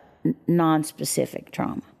about non-specific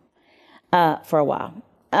trauma for a while.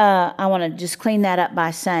 I want to just clean that up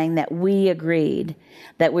by saying that we agreed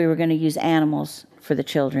that we were going to use animals for the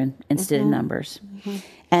children instead of numbers. Mm-hmm.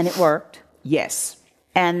 And it worked. Yes.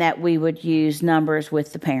 And that we would use numbers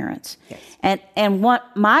with the parents. Yes. And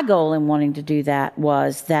what my goal in wanting to do that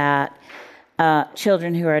was that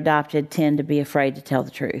children who are adopted tend to be afraid to tell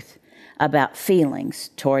the truth about feelings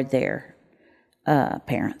toward their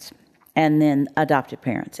parents, and then adopted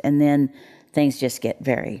parents. And then things just get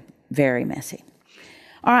very, very messy.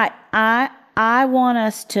 All right, I want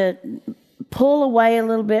us to pull away a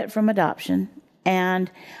little bit from adoption,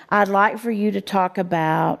 and I'd like for you to talk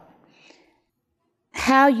about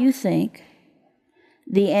how you think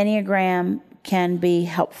the Enneagram can be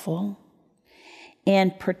helpful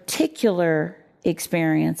in particular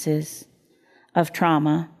experiences of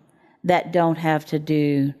trauma that don't have to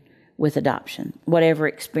do with adoption. Whatever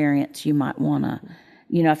experience you might want to,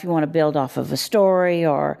 if you want to build off of a story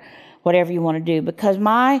or whatever you want to do. Because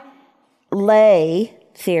my lay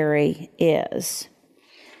theory is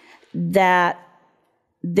that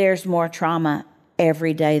there's more trauma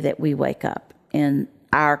every day that we wake up in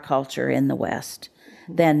our culture in the West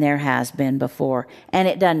than there has been before. And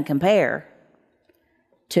it doesn't compare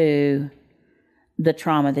to the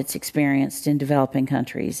trauma that's experienced in developing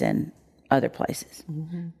countries and other places.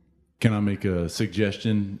 Mm-hmm. Can I make a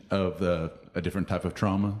suggestion of a different type of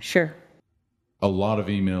trauma? Sure. A lot of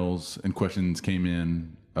emails and questions came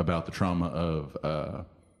in about the trauma of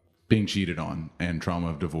being cheated on and trauma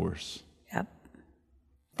of divorce. Yep.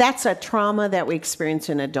 That's a trauma that we experience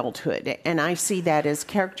in adulthood, and I see that as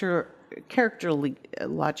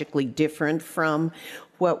characterologically different from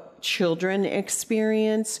what children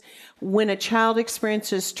experience. When a child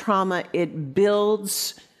experiences trauma, it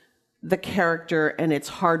builds the character and it's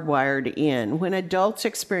hardwired in. When adults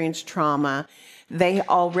experience trauma, they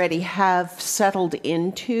already have settled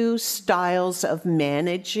into styles of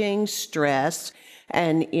managing stress,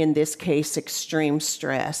 and in this case, extreme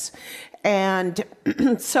stress. And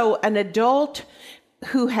so an adult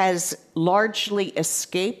who has largely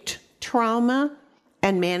escaped trauma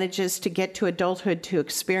and manages to get to adulthood to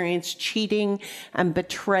experience cheating and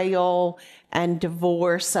betrayal and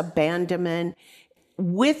divorce, abandonment,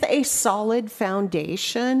 with a solid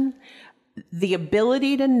foundation, the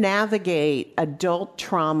ability to navigate adult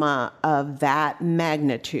trauma of that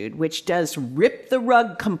magnitude, which does rip the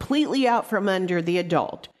rug completely out from under the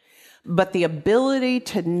adult, but the ability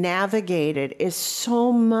to navigate it is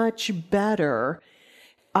so much better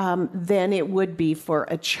than it would be for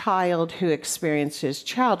a child who experiences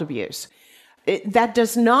child abuse. That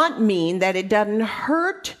does not mean that it doesn't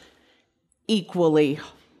hurt equally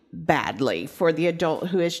badly for the adult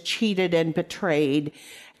who is cheated and betrayed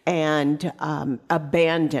and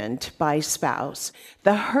abandoned by spouse.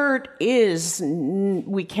 The hurt is,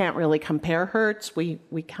 we can't really compare hurts. We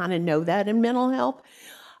kind of know that in mental health.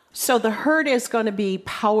 So the hurt is going to be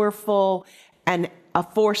powerful and a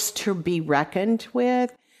force to be reckoned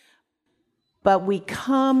with. But we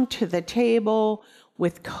come to the table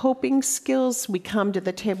with coping skills. We come to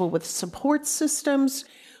the table with support systems.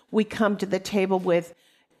 We come to the table with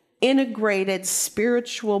integrated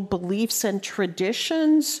spiritual beliefs and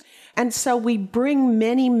traditions. And so we bring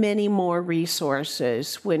many, many more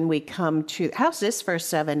resources when we come to, how's this for a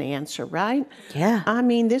 7 answer, right? Yeah. I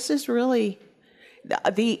mean, this is really,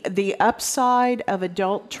 The upside of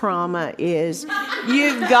adult trauma is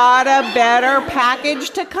you've got a better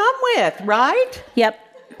package to come with, right? Yep.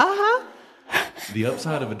 Uh-huh. The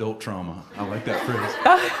upside of adult trauma. I like that phrase.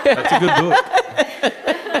 That's a good book.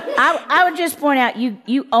 I would just point out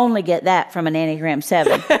you only get that from an Enneagram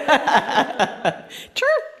 7.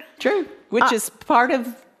 True. Which is part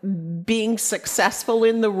of being successful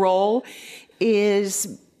in the role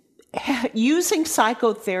is using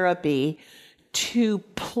psychotherapy to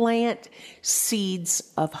plant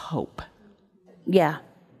seeds of hope. Yeah.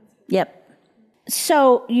 Yep.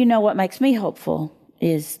 So, what makes me hopeful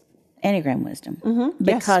is Enneagram wisdom.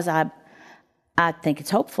 Because I think it's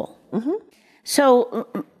hopeful. So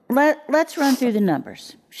let's run through the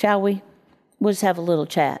numbers, shall we? We'll just have a little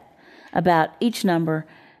chat about each number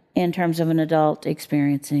in terms of an adult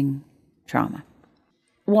experiencing trauma.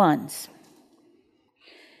 Ones.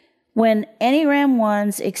 When Enneagram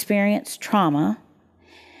 1s experience trauma,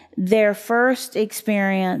 their first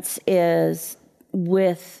experience is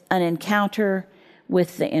with an encounter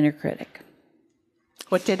with the inner critic.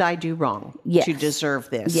 What did I do wrong to deserve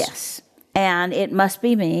this? Yes. And it must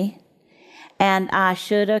be me. And I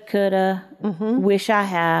shoulda, coulda, wish I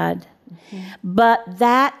had. But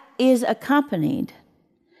that is accompanied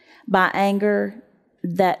by anger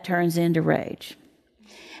that turns into rage.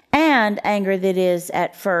 And anger that is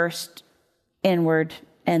at first inward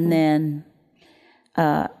and then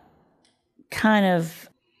kind of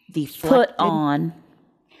put on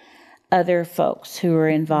other folks who are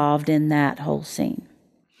involved in that whole scene.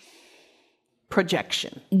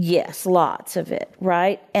 Projection. Yes, lots of it,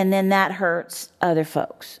 right? And then that hurts other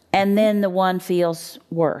folks. And then the one feels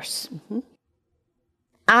worse.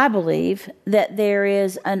 I believe that there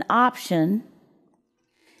is an option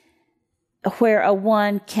where a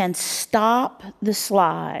one can stop the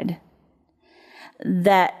slide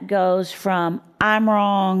that goes from I'm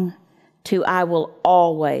wrong to I will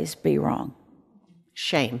always be wrong.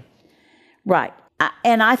 Shame. Right.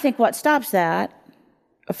 And I think what stops that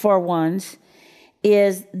for ones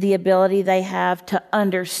is the ability they have to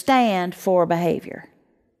understand for behavior.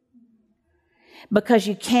 Because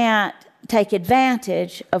you can't take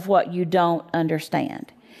advantage of what you don't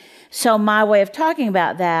understand. So my way of talking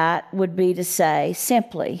about that would be to say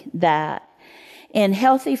simply that in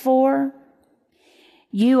Healthy 4,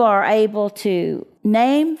 you are able to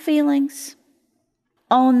name feelings,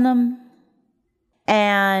 own them,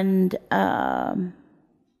 and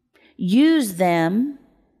use them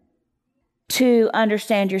to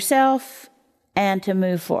understand yourself and to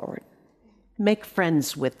move forward. Make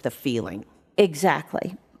friends with the feeling.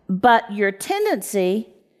 Exactly. But your tendency,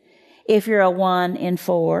 if you're a 1 in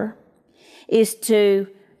 4, is to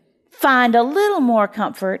find a little more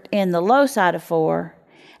comfort in the low side of 4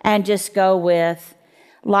 and just go with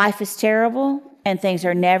life is terrible and things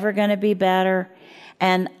are never going to be better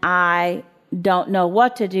and I don't know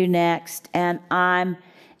what to do next and I'm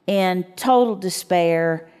in total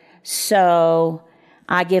despair, so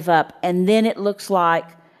I give up. And then it looks like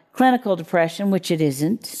clinical depression, which it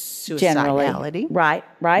isn't. Generally. Suicidality.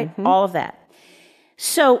 Right, all of that.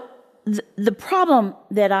 So the problem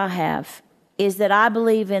that I have is that I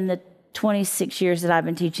believe in the 26 years that I've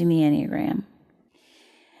been teaching the Enneagram,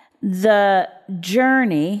 the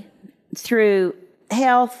journey through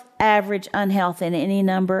health, average, unhealth, and any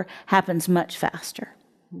number happens much faster.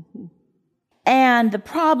 And the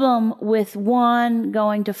problem with 1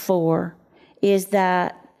 going to 4 is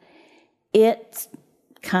that it's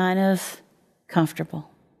kind of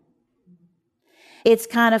comfortable. It's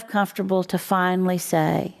kind of comfortable to finally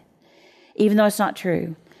say, even though it's not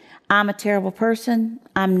true, I'm a terrible person.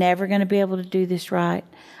 I'm never going to be able to do this right.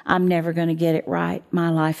 I'm never going to get it right. My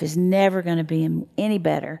life is never going to be any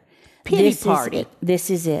better. Pity party. This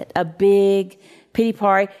is it. A big pity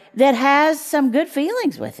party that has some good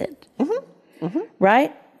feelings with it.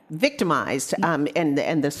 Right? Victimized,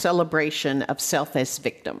 and the celebration of self as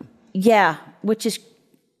victim. Yeah, which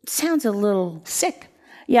sounds a little sick.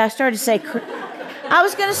 Yeah, I started to say, I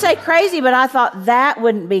was going to say crazy, but I thought that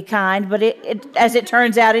wouldn't be kind, but it as it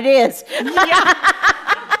turns out, it is. Yeah.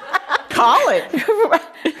 Call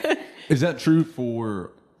it. Is that true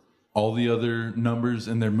for all the other numbers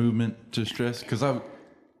and their movement to stress? Because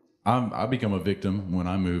I become a victim when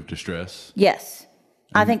I move to stress. Yes.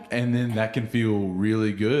 And then that can feel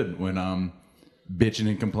really good when I'm bitching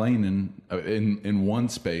and complaining in one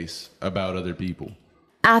space about other people.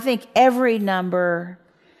 I think every number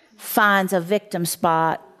finds a victim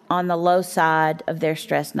spot on the low side of their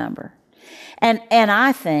stress number. And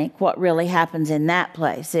I think what really happens in that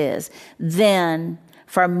place is then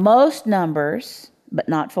for most numbers, but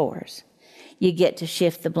not 4s, you get to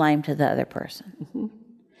shift the blame to the other person. Mm-hmm.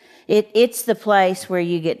 It's the place where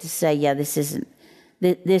you get to say, yeah, this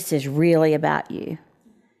is really about you.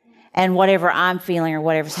 And whatever I'm feeling or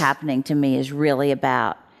whatever's happening to me is really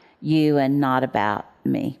about you and not about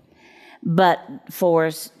me. But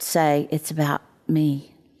 4s say, it's about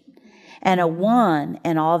me. And a 1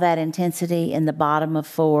 and all that intensity in the bottom of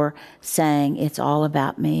 4 saying, it's all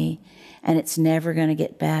about me and it's never going to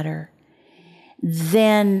get better,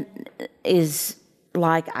 then is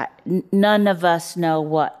like none of us know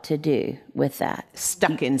what to do with that.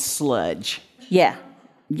 Stuck in sludge. Yeah.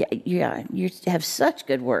 Yeah, you have such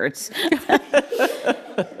good words.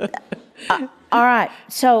 All right,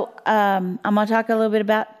 so I'm going to talk a little bit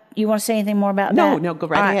about, you want to say anything more about that? No, go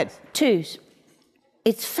right ahead. 2s.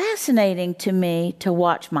 It's fascinating to me to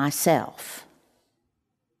watch myself.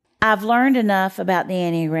 I've learned enough about the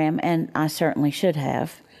Enneagram, and I certainly should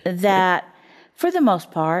have, that for the most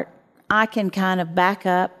part, I can kind of back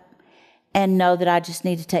up and know that I just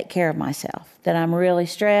need to take care of myself, that I'm really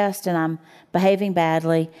stressed and I'm behaving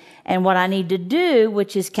badly. And what I need to do,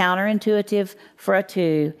 which is counterintuitive for a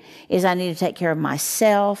 2, is I need to take care of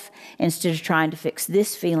myself instead of trying to fix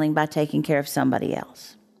this feeling by taking care of somebody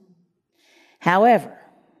else. However,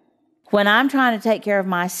 when I'm trying to take care of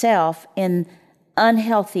myself in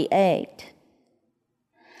unhealthy 8,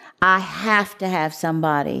 I have to have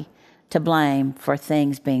somebody to blame for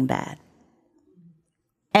things being bad.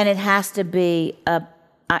 And it has to be,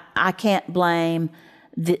 I can't blame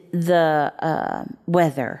the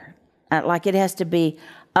weather. Like it has to be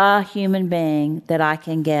a human being that I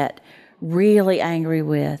can get really angry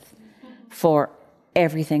with for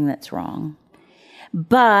everything that's wrong.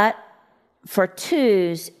 But for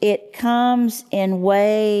 2s, it comes in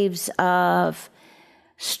waves of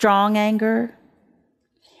strong anger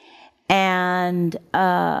and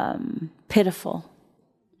pitiful.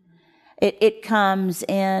 It comes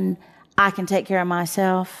in, I can take care of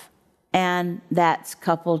myself, and that's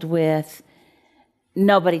coupled with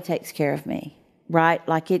nobody takes care of me, right?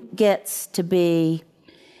 Like it gets to be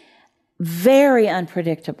very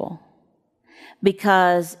unpredictable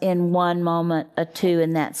because in one moment, a 2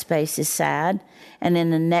 in that space is sad, and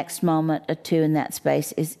in the next moment, a 2 in that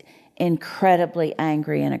space is incredibly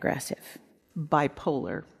angry and aggressive.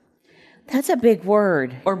 Bipolar. That's a big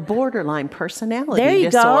word. Or borderline personality there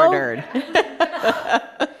you disordered. Go.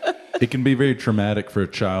 It can be very traumatic for a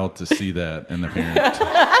child to see that in the parent.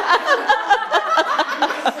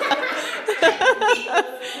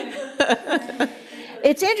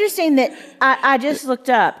 It's interesting that I just looked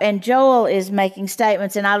up, and Joel is making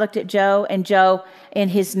statements, and I looked at Joe, and Joe in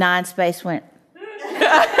his 9 space went.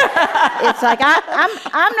 It's like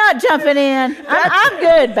I'm not jumping in. I'm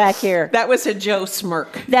good back here. That was a Joe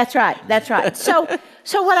smirk. That's right. So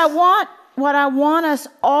what I want us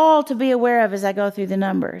all to be aware of as I go through the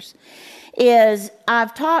numbers is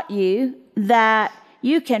I've taught you that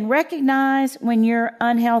you can recognize when you're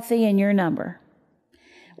unhealthy in your number.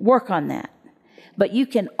 Work on that. But you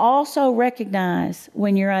can also recognize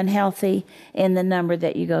when you're unhealthy in the number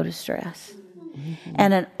that you go to stress. Mm-hmm.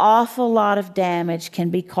 And an awful lot of damage can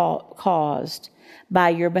be caused by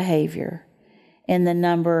your behavior in the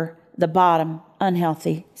number, the bottom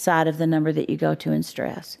unhealthy side of the number that you go to in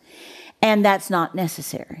stress. And that's not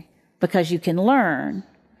necessary because you can learn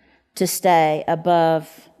to stay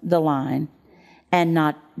above the line and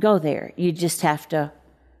not go there. You just have to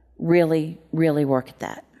really, really work at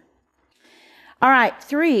that. All right,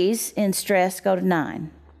 3s in stress go to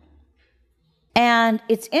 9. And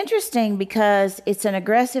it's interesting because it's an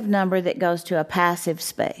aggressive number that goes to a passive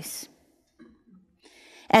space.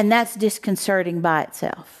 And that's disconcerting by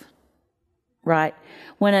itself, right?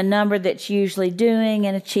 When a number that's usually doing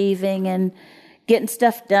and achieving and getting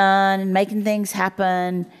stuff done and making things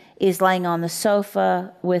happen is laying on the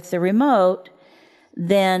sofa with the remote,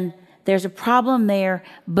 then there's a problem there,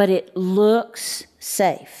 but it looks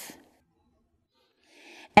safe.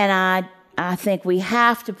 And I think we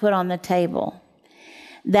have to put on the table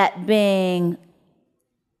that being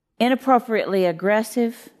inappropriately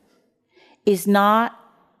aggressive is not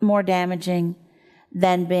more damaging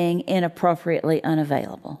than being inappropriately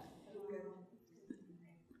unavailable.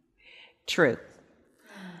 True.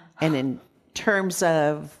 And in terms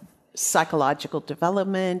of psychological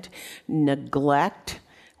development, neglect,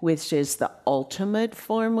 which is the ultimate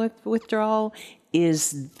form of withdrawal,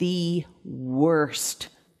 is the worst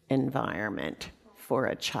environment for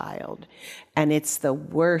a child. And it's the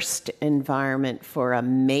worst environment for a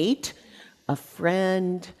mate, a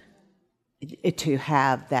friend, to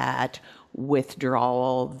have that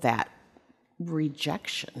withdrawal, that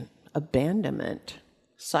rejection, abandonment,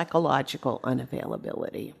 psychological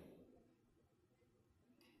unavailability.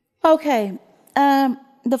 Okay.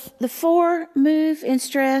 The 4 move in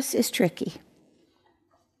stress is tricky.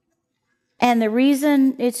 And the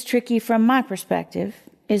reason it's tricky from my perspective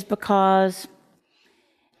is because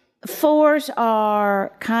 4s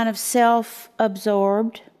are kind of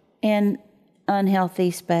self-absorbed in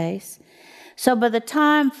unhealthy space. So by the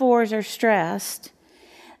time 4s are stressed,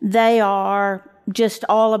 they are just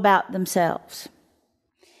all about themselves.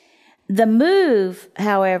 The move,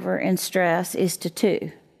 however, in stress is to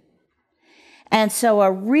 2. And so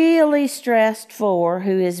a really stressed 4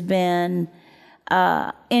 who has been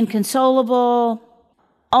inconsolable,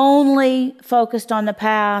 only focused on the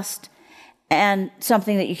past, and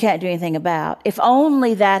something that you can't do anything about. If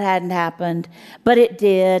only that hadn't happened, but it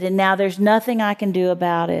did, and now there's nothing I can do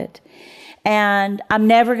about it. And I'm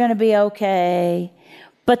never going to be okay.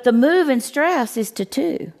 But the move in stress is to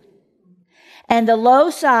 2. And the low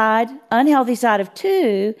side, unhealthy side of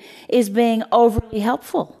 2 is being overly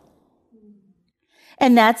helpful.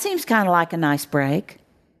 And that seems kind of like a nice break.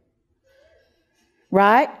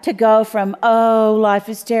 Right? To go from, oh, life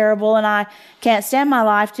is terrible and I can't stand my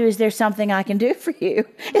life, to, is there something I can do for you?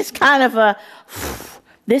 It's kind of a,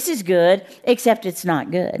 this is good, except it's not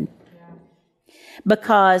good.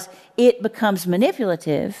 Because it becomes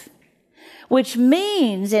manipulative, which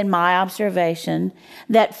means, in my observation,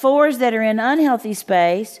 that 4s that are in unhealthy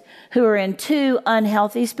space, who are in 2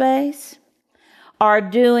 unhealthy space, are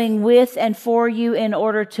doing with and for you in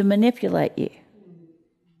order to manipulate you.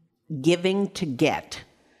 Giving to get.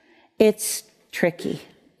 It's tricky.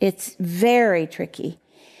 It's very tricky.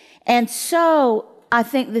 And so I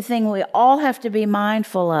think the thing we all have to be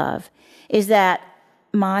mindful of is that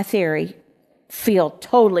my theory, feel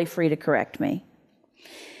totally free to correct me,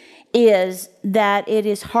 is that it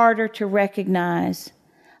is harder to recognize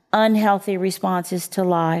unhealthy responses to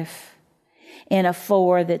life in a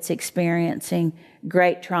 4 that's experiencing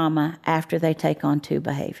great trauma after they take on 2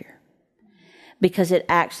 behavior. Because it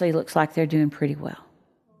actually looks like they're doing pretty well.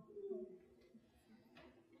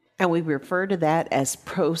 And we refer to that as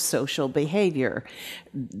pro-social behavior.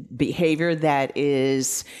 Behavior that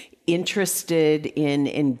is interested in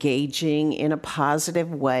engaging in a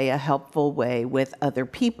positive way, a helpful way with other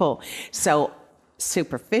people. So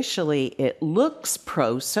superficially, it looks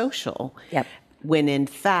pro-social. Yep. When in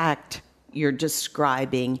fact, you're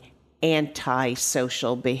describing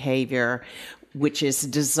anti-social behavior, which is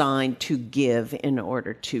designed to give in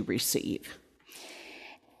order to receive.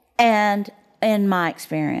 And in my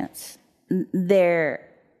experience, they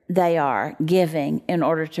are giving in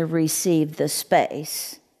order to receive the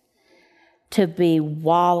space to be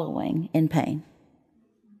wallowing in pain.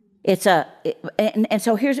 And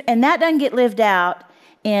that doesn't get lived out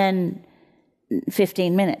in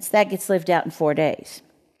 15 minutes. That gets lived out in 4 days.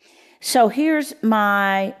 So here's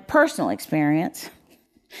my personal experience.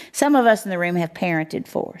 Some of us in the room have parented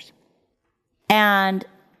 4s. And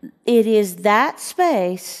it is that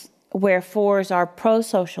space where 4s are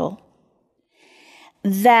pro-social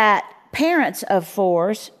that parents of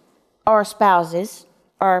 4s, or spouses,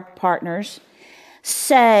 or partners,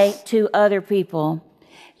 say to other people,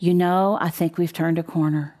 you know, I think we've turned a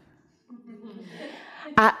corner.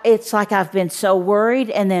 It's like I've been so worried,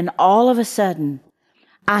 and then all of a sudden,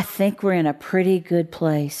 I think we're in a pretty good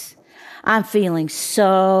place. I'm feeling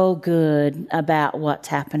so good about what's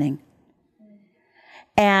happening.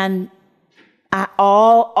 And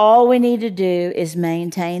all we need to do is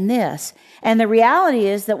maintain this. And the reality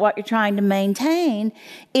is that what you're trying to maintain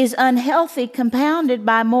is unhealthy compounded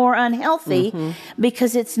by more unhealthy,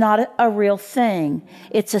 because it's not a real thing.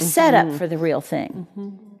 It's a setup for the real thing.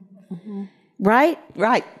 Right?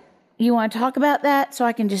 Right. You want to talk about that so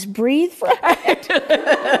I can just breathe for it?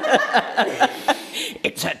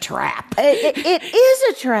 It's a trap. It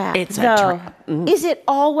is a trap. It's a trap.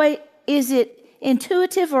 Is it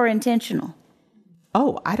intuitive or intentional?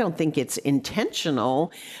 Oh, I don't think it's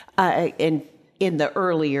intentional in the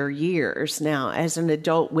earlier years. Now, as an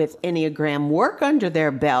adult with Enneagram work under their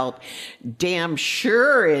belt, damn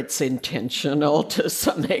sure it's intentional to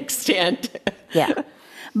some extent. Yeah.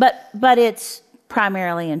 But it's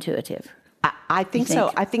primarily intuitive. I think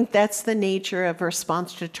so. I think that's the nature of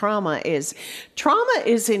response to trauma is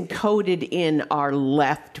encoded in our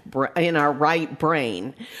right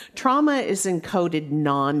brain. Trauma is encoded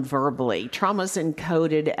non-verbally. Trauma is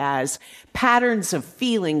encoded as patterns of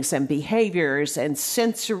feelings and behaviors and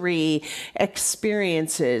sensory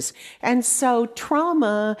experiences. And so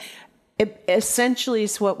trauma essentially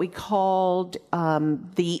is what we called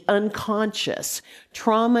the unconscious.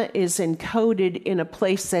 Trauma is encoded in a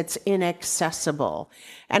place that's inaccessible.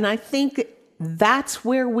 And I think that's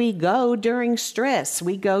where we go during stress.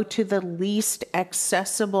 We go to the least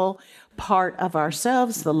accessible part of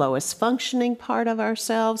ourselves, the lowest functioning part of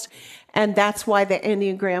ourselves. And that's why the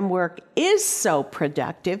Enneagram work is so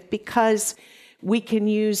productive, because we can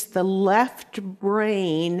use the left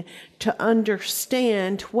brain to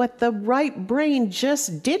understand what the right brain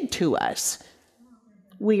just did to us.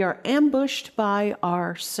 We are ambushed by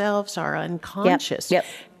ourselves, our unconscious. Yep.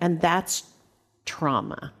 And that's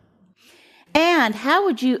trauma. And how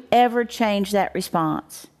would you ever change that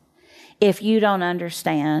response if you don't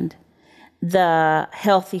understand the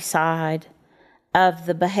healthy side of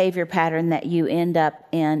the behavior pattern that you end up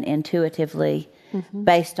in intuitively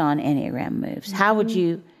based on Enneagram moves? How would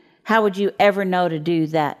you ever know to do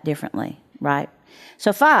that differently, right?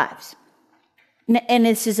 So 5s. And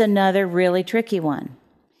this is another really tricky one,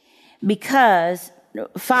 because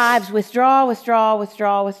 5s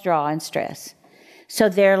withdraw in stress. So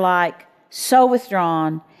they're like so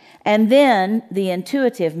withdrawn. And then the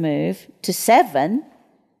intuitive move to 7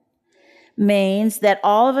 means that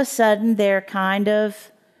all of a sudden they're kind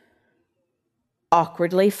of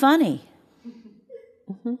awkwardly funny.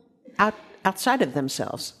 Outside of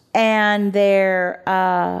themselves. And they're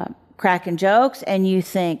cracking jokes, and you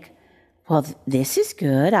think, well, this is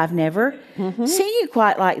good. I've never seen you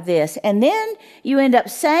quite like this. And then you end up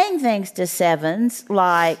saying things to 7s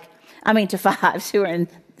to 5s who are in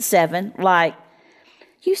 7, like,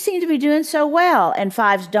 you seem to be doing so well. And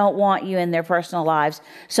 5s don't want you in their personal lives,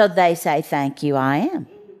 so they say, thank you, I am.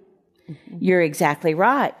 You're exactly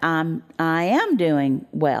right. I am doing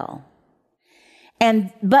well.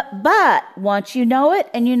 And but once you know it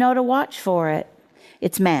and you know to watch for it,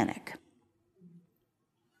 it's manic.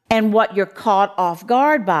 And what you're caught off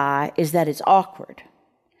guard by is that it's awkward.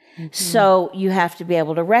 So you have to be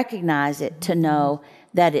able to recognize it to know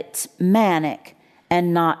that it's manic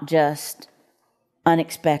and not just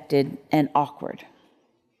unexpected and awkward.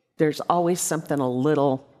 There's always something a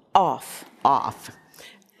little Off.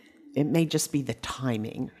 It may just be the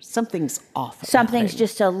timing. Something's off. Something's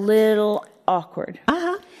just a little awkward.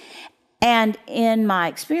 And in my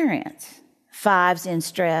experience, 5s in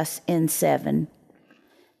stress in 7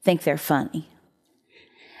 think they're funny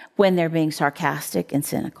when they're being sarcastic and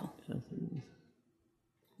cynical.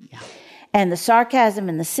 And the sarcasm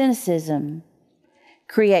and the cynicism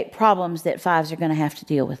create problems that 5s are going to have to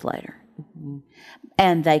deal with later.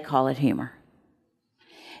 And they call it humor.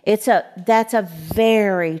 That's a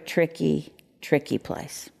very tricky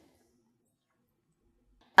place.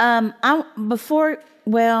 I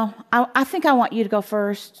think I want you to go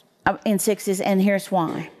first in 6s, and here's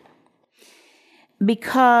why.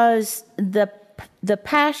 Because the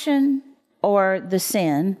passion or the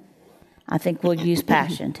sin, I think we'll use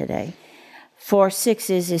passion today, for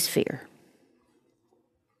 6s is fear.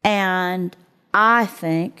 And I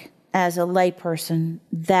think, as a layperson,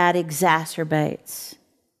 that exacerbates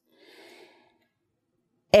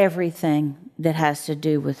everything that has to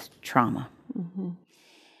do with trauma.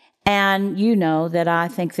 And you know that I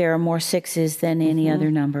think there are more 6s than any other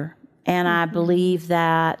number. And I believe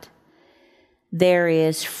that there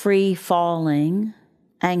is free-falling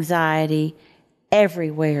anxiety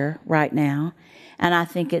everywhere right now. And I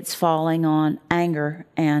think it's falling on anger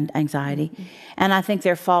and anxiety. And I think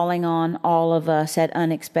they're falling on all of us at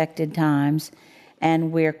unexpected times.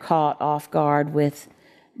 And we're caught off guard with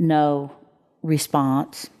no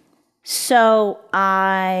response. So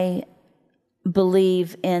I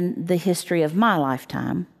believe in the history of my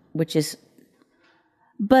lifetime, which is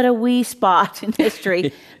but a wee spot in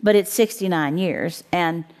history, but it's 69 years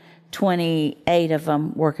and 28 of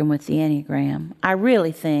them working with the Enneagram. I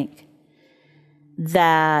really think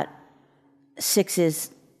that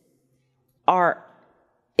 6s are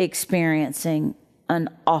experiencing an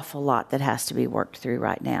awful lot that has to be worked through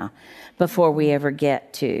right now before we ever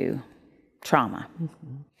get to trauma.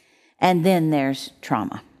 And then there's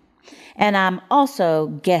trauma. And I'm also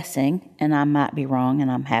guessing, and I might be wrong,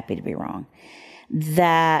 and I'm happy to be wrong,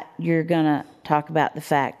 that you're going to talk about the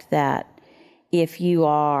fact that if you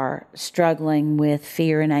are struggling with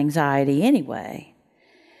fear and anxiety anyway,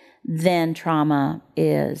 then trauma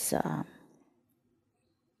is,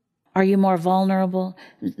 are you more vulnerable?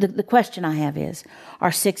 The question I have is,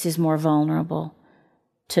 are 6s more vulnerable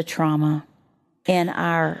to trauma in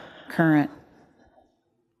our current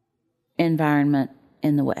environment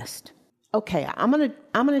in the West? Okay, I'm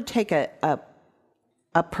gonna take a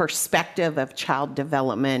perspective of child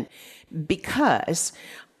development, because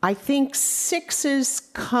I think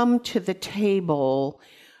 6s come to the table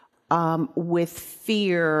with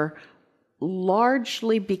fear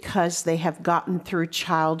largely because they have gotten through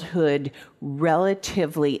childhood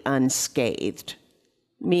relatively unscathed,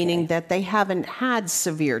 meaning that they haven't had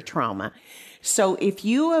severe trauma. So if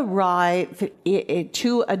you arrive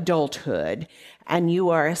to adulthood and you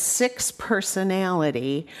are a 6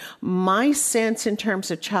 personality, my sense in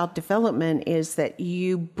terms of child development is that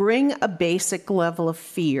you bring a basic level of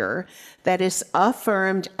fear that is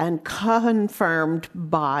affirmed and confirmed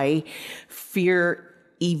by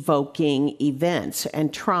fear-evoking events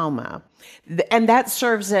and trauma. And that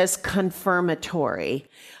serves as confirmatory.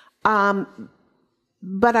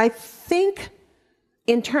 But I think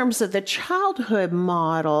in terms of the childhood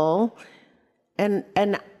model, and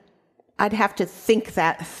I'd have to think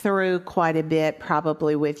that through quite a bit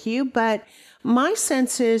probably with you, but my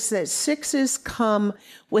sense is that 6s come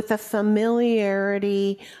with a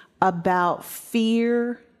familiarity about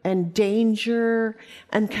fear and danger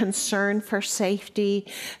and concern for safety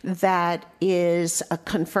that is a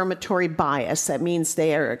confirmatory bias. That means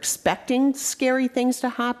they are expecting scary things to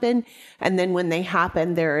happen, and then when they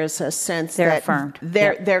happen, there is a sense they're that affirmed.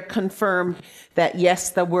 They're confirmed that yes,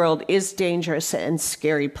 the world is dangerous and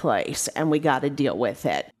scary place, and we got to deal with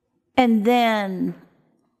it. And then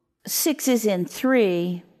 6s and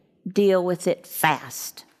 3 deal with it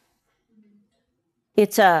fast.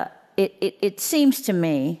 It seems to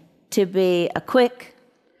me to be a quickest,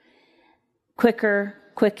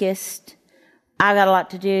 I got a lot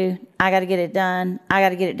to do, I got to get it done, I got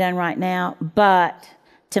to get it done right now. But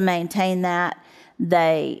to maintain that,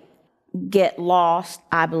 they get lost,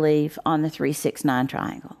 I believe, on the 3-6-9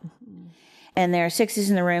 triangle. And there are 6s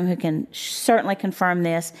in the room who can certainly confirm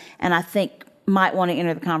this, and I think might want to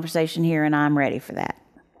enter the conversation here, and I'm ready for that.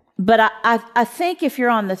 But I think if you're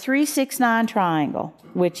on the 3-6-9 triangle,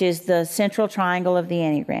 which is the central triangle of the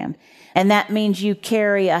Enneagram, and that means you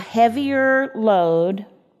carry a heavier load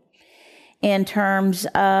in terms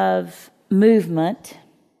of movement,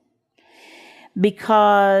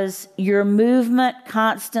 because your movement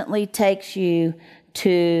constantly takes you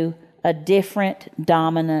to a different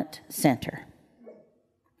dominant center.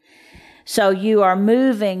 So you are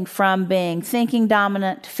moving from being thinking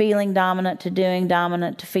dominant to feeling dominant to doing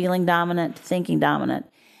dominant to feeling dominant to thinking dominant.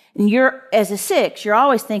 And you're, as a 6, you're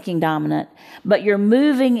always thinking dominant, but you're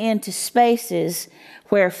moving into spaces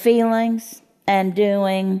where feelings and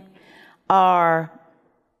doing are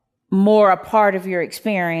more a part of your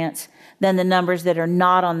experience than the numbers that are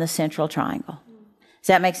not on the central triangle. Does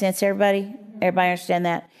that make sense, everybody? Everybody understand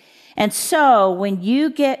that? And so when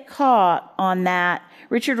you get caught on that,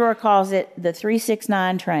 Richard Rohr calls it the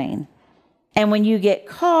 3-6-9 train. And when you get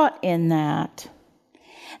caught in that,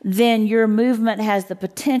 then your movement has the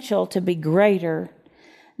potential to be greater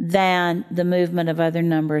than the movement of other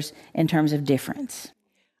numbers in terms of difference.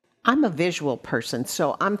 I'm a visual person,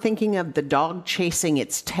 so I'm thinking of the dog chasing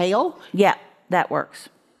its tail. Yeah, that works.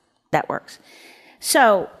 That works.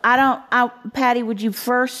 So Patty, would you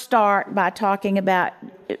first start by talking about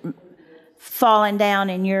falling down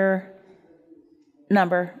in your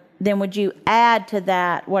number? Then would you add to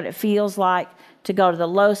that what it feels like to go to the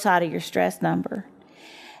low side of your stress number?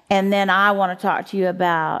 And then I want to talk to you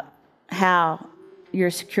about how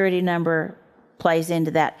your security number plays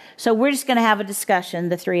into that. So we're just going to have a discussion,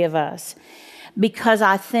 the 3 of us, because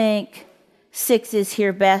I think 6s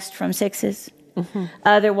hear best from 6s. Mm-hmm.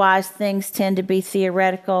 Otherwise, things tend to be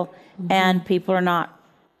theoretical, and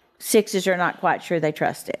 6s are not quite sure they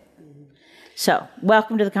trust it. So,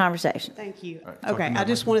 welcome to the conversation. Thank you. Right, okay, I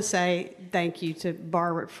just want to say thank you to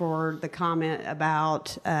Barbara for the comment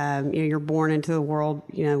about you're born into the world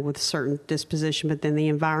with a certain disposition, but then the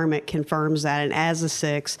environment confirms that. And as a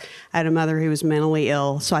 6, I had a mother who was mentally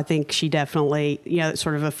ill, so I think she definitely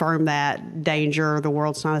sort of affirmed that danger. The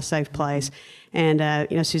world's not a safe place.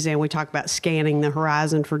 And Suzanne, we talk about scanning the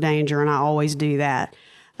horizon for danger, and I always do that.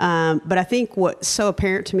 But I think what's so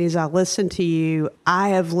apparent to me as I listen to you, I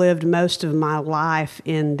have lived most of my life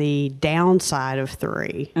in the downside of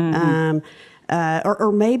 3. Mm-hmm.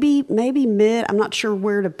 Or maybe mid, I'm not sure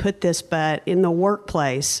where to put this, but in the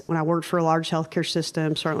workplace, when I worked for a large healthcare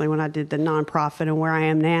system, certainly when I did the nonprofit and where I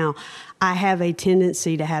am now, I have a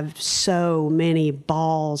tendency to have so many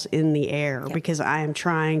balls in the air because I am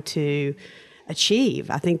trying to achieve.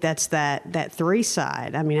 I think that's that 3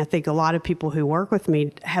 side. I mean, I think a lot of people who work with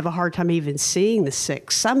me have a hard time even seeing the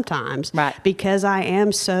 6 sometimes, right? Because I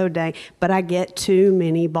am so but I get too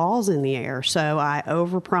many balls in the air. So I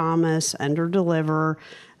overpromise, underdeliver,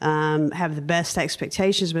 have the best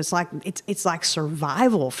expectations, but it's like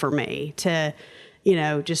survival for me to,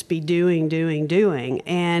 just be doing.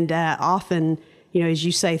 And often as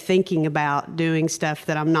you say, thinking about doing stuff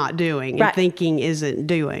that I'm not doing, and thinking isn't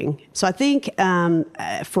doing. So I think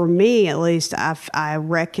for me, at least, I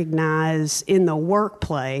recognize in the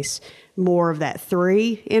workplace more of that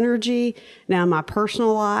 3 energy. Now, in my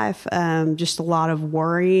personal life, just a lot of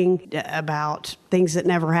worrying about things that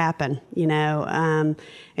never happen,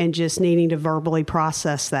 and just needing to verbally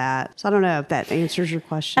process that. So I don't know if that answers your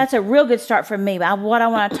question. That's a real good start for me. What I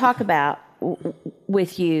want to talk about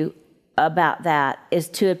with you about that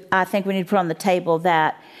is I think we need to put on the table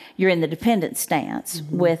that you're in the dependent stance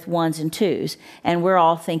with 1s and 2s, and we're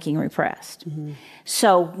all thinking repressed.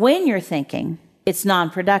 So when you're thinking, it's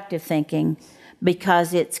non-productive thinking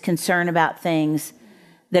because it's concern about things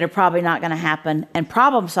that are probably not going to happen and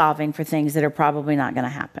problem solving for things that are probably not going to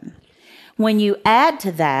happen. When you add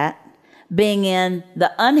to that being in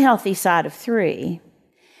the unhealthy side of 3,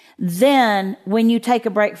 then when you take a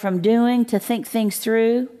break from doing to think things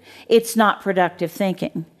through, it's not productive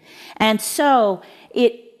thinking. And so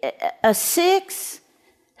a 6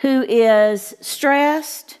 who is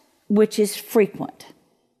stressed, which is frequent,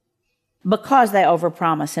 because they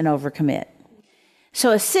overpromise and overcommit.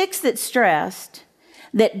 So a 6 that's stressed,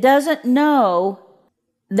 that doesn't know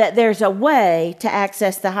that there's a way to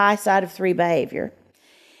access the high side of 3 behavior,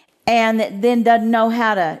 and that then doesn't know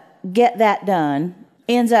how to get that done,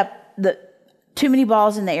 ends up too many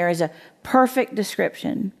balls in the air is a perfect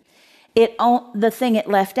description. The thing it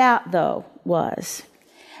left out, though, was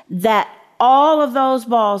that all of those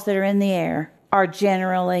balls that are in the air are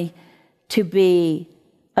generally to be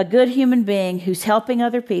a good human being who's helping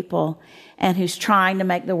other people and who's trying to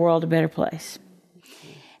make the world a better place.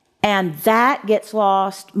 And that gets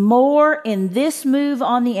lost more in this move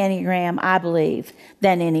on the Enneagram, I believe,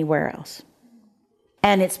 than anywhere else.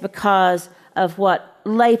 And it's because of what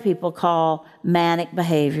lay people call manic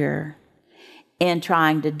behavior in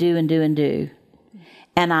trying to do and do and do.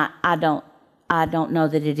 And I don't know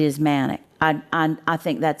that it is manic. I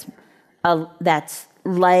think that's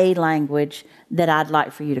lay language that I'd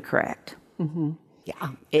like for you to correct. Yeah,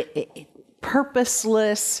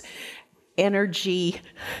 purposeless energy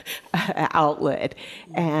outlet.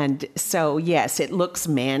 And so, yes, it looks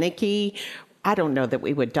manic-y. I don't know that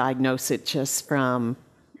we would diagnose it just from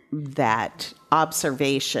that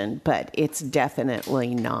observation, but it's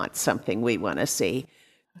definitely not something we want to see.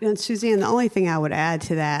 And Suzanne, the only thing I would add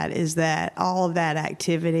to that is that all of that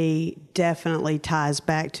activity definitely ties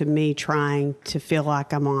back to me trying to feel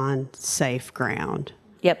like I'm on safe ground.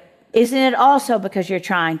 Yep. Isn't it also because you're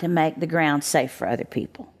trying to make the ground safe for other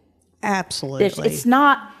people? Absolutely.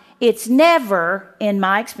 It's never, in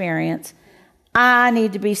my experience, I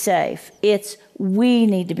need to be safe. It's we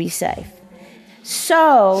need to be safe.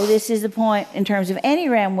 So this is the point in terms of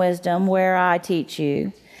Enneagram wisdom where I teach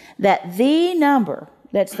you that the number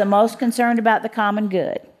that's the most concerned about the common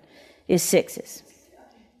good is 6s.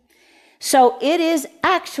 So it is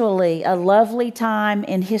actually a lovely time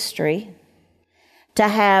in history to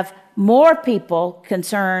have more people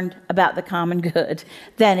concerned about the common good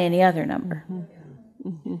than any other number.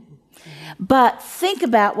 But think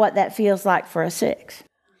about what that feels like for a 6.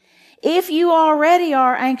 If you already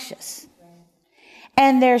are anxious,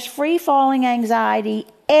 and there's free-falling anxiety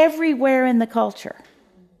everywhere in the culture,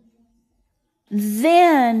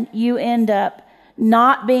 then you end up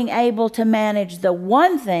not being able to manage the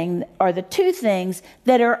one thing or the 2 things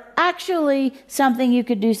that are actually something you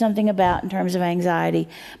could do something about in terms of anxiety,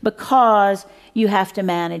 because you have to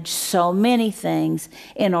manage so many things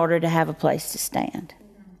in order to have a place to stand.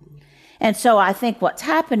 And so I think what's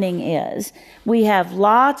happening is we have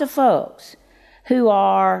lots of folks who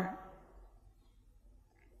are,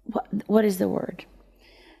 what is the word?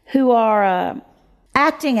 Who are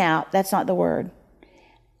acting out, that's not the word.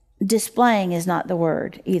 Displaying is not the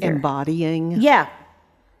word either. Embodying. Yeah.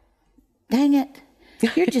 Dang it.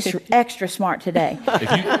 You're just extra smart today.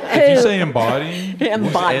 If you say embodying, we'll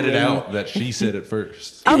just edit out that she said it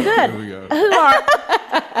first. Oh, good. There we go.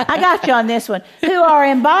 I got you on this one. Who are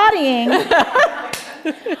embodying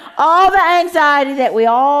all the anxiety that we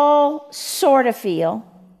all sort of feel,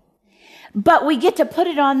 but we get to put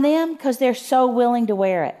it on them because they're so willing to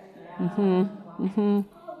wear it.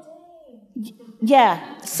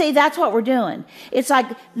 Yeah. See, that's what we're doing. It's like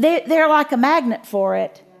they're like a magnet for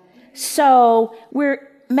it. So we're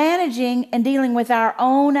managing and dealing with our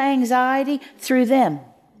own anxiety through them.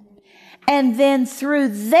 And then through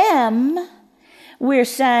them, we're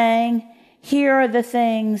saying, here are the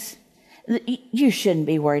things that you shouldn't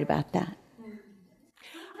be worried about that.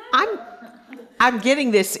 I'm getting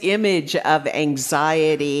this image of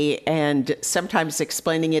anxiety, and sometimes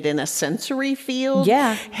explaining it in a sensory field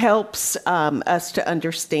helps us to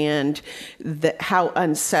understand how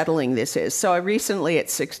unsettling this is. So I recently, at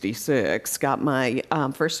 66, got my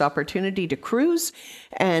first opportunity to cruise,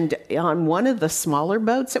 and on one of the smaller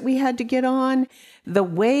boats that we had to get on, the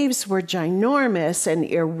waves were ginormous and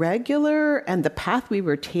irregular, and the path we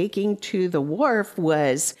were taking to the wharf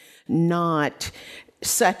was not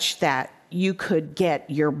such that you could get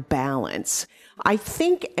your balance. I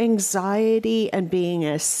think anxiety and being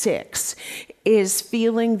a 6 is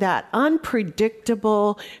feeling that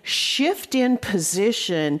unpredictable shift in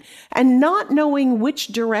position and not knowing which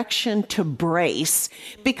direction to brace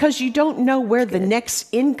because you don't know where the next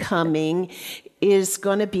incoming is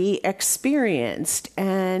going to be experienced.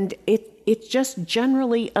 And it's just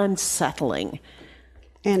generally unsettling.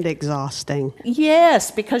 And exhausting.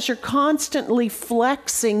 Yes, because you're constantly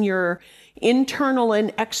flexing your internal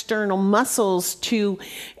and external muscles to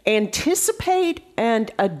anticipate and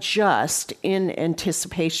adjust in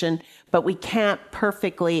anticipation, but we can't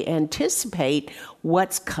perfectly anticipate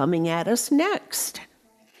what's coming at us next.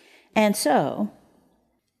 And so,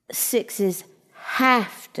 6s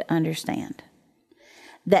have to understand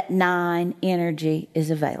that 9 energy is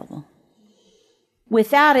available.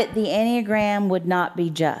 Without it, the Enneagram would not be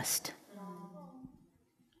just.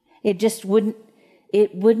 It just wouldn't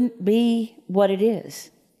be what it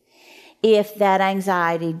is if that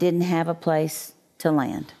anxiety didn't have a place to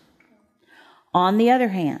land. On the other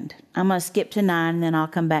hand, I'm going to skip to 9, and then I'll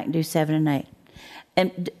come back and do 7 and 8.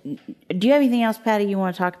 And do you have anything else, Patty, you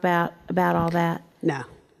want to talk about all that? No.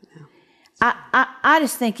 I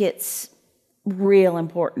just think it's real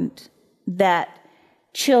important that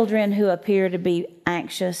children who appear to be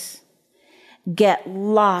anxious get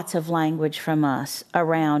lots of language from us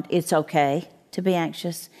around it's okay to be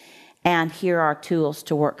anxious, and here are tools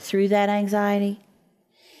to work through that anxiety.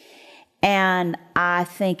 And I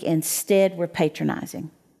think instead we're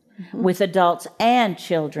patronizing with adults and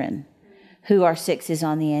children who are 6s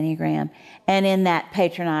on the Enneagram. And in that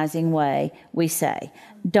patronizing way, we say,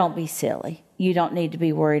 don't be silly. You don't need to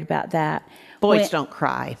be worried about that. Boys don't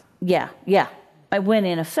cry. Yeah. When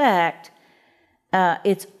in effect,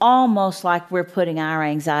 it's almost like we're putting our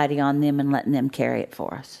anxiety on them and letting them carry it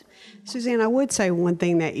for us. Suzanne, I would say one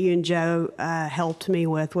thing that you and Joe helped me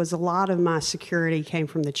with was a lot of my security came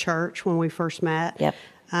from the church when we first met. Yep.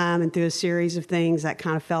 And through a series of things that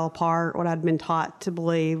kind of fell apart, what I'd been taught to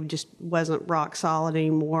believe just wasn't rock solid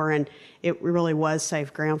anymore. And it really was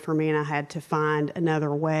safe ground for me, and I had to find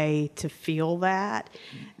another way to feel that.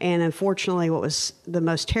 And unfortunately, what was the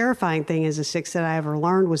most terrifying thing as a 6 that I ever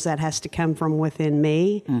learned was that has to come from within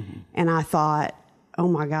me. Mm-hmm. And I thought, oh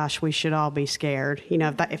my gosh, we should all be scared. You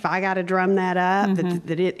know, if I got to drum that up,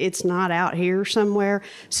 that it's not out here somewhere.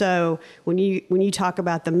 So when you talk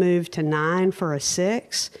about the move to 9 for a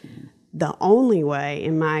 6, the only way,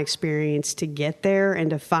 in my experience, to get there and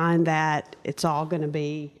to find that it's all going to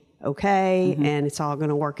be okay and it's all going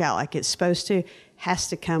to work out like it's supposed to, has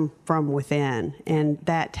to come from within. And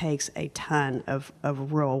that takes a ton of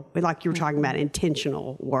real, like you were talking about,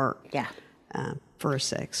 intentional work. Yeah. For a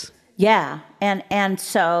 6. Yeah, and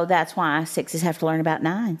so that's why 6s have to learn about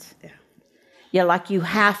 9s. Yeah, like you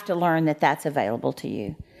have to learn that that's available to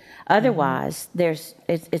you. Otherwise,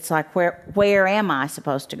 it's like where am I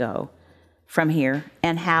supposed to go from here,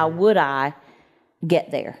 and how would I get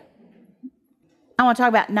there? I want to talk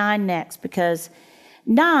about 9 next, because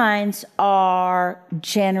 9s are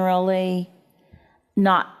generally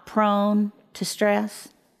not prone to stress,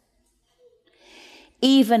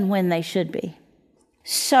 even when they should be.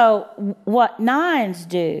 So what 9s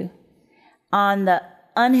do on the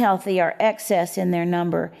unhealthy or excess in their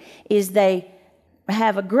number is they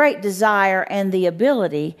have a great desire and the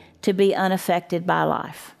ability to be unaffected by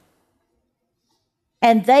life.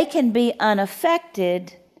 And they can be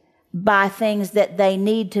unaffected by things that they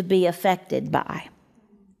need to be affected by.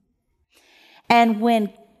 And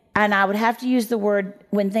I would have to use the word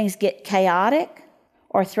when things get chaotic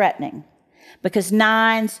or threatening, because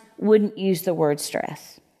 9s wouldn't use the word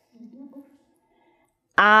stress.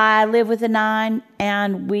 I live with a 9,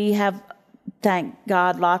 and we have, thank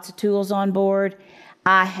God, lots of tools on board.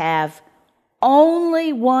 I have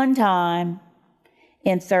only one time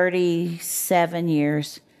in 37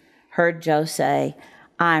 years heard Joe say,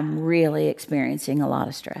 I'm really experiencing a lot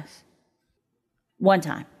of stress. One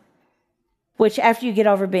time. Which, after you get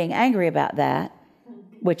over being angry about that,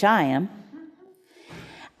 which I am,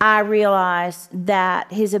 I realized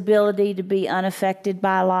that his ability to be unaffected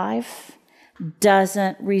by life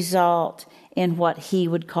doesn't result in what he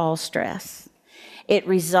would call stress. it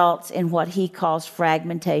results in what he calls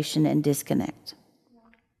fragmentation and disconnect.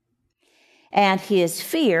 And his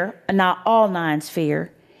fear, not all 9's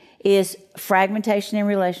fear, is fragmentation in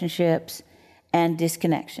relationships and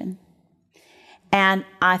disconnection. And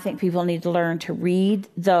I think people need to learn to read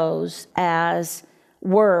those as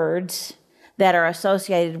words that are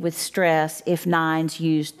associated with stress if 9's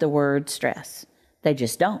used the word stress. They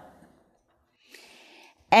just don't.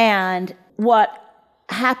 And what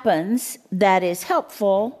happens that is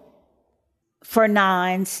helpful for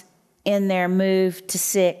 9's in their move to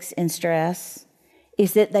 6 in stress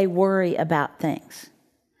is that they worry about things.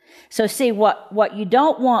 So see, what you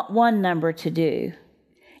don't want one number to do,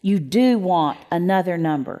 you do want another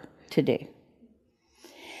number to do.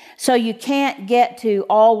 So you can't get to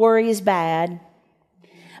all worry is bad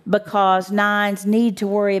because 9's need to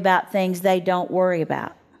worry about things they don't worry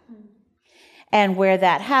about. And where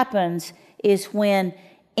that happens is when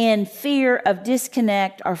in fear of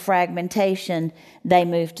disconnect or fragmentation, they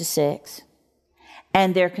move to 6.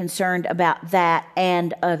 And they're concerned about that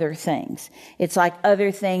and other things. It's like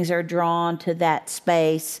other things are drawn to that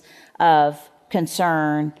space of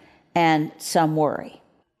concern and some worry.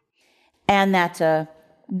 And that's a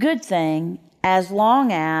good thing as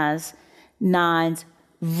long as 9's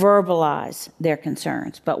verbalize their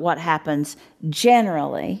concerns. But what happens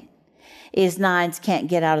generally is 9's can't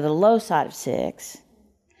get out of the low side of 6.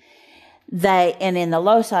 And in the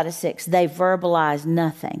low side of 6, they verbalize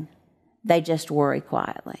nothing. They just worry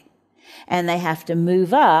quietly. And they have to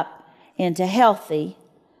move up into healthy,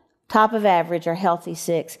 top of average or healthy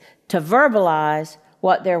 6 to verbalize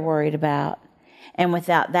what they're worried about. And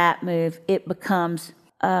without that move, it becomes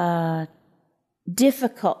a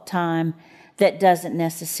difficult time that doesn't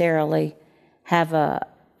necessarily have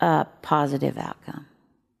a positive outcome.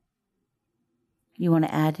 You want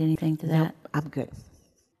to add anything to that? Nope, I'm good.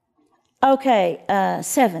 Okay,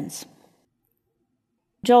 7's.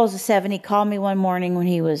 Joel's a 7. He called me one morning when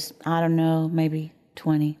he was, I don't know, maybe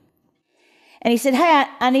 20. And he said, hey,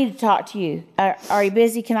 I need to talk to you. Are you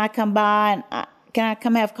busy? Can I come by? And can I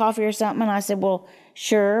come have coffee or something? And I said, well,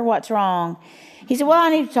 sure. What's wrong? He said, well,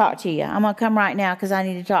 I need to talk to you. I'm going to come right now because I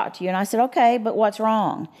need to talk to you. And I said, okay, but what's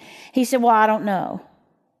wrong? He said, well, I don't know.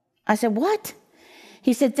 I said, what?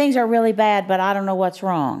 He said, things are really bad, but I don't know what's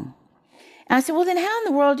wrong. And I said, well, then how in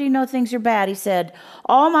the world do you know things are bad? He said,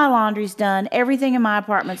 all my laundry's done, everything in my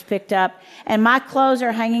apartment's picked up, and my clothes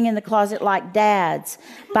are hanging in the closet like Dad's,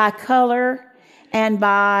 by color and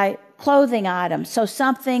by clothing items. So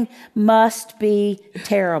something must be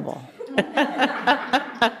terrible. All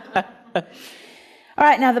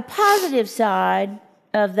right, now the positive side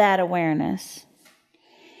of that awareness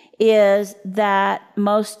is that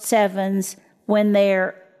most 7's, when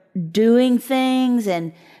they're doing things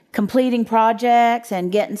and completing projects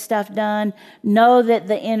and getting stuff done, know that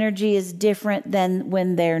the energy is different than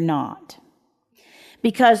when they're not.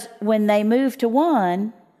 Because when they move to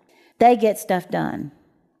 1, they get stuff done.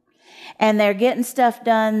 And they're getting stuff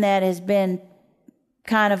done that has been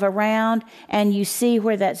kind of around, and you see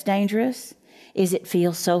where that's dangerous, is it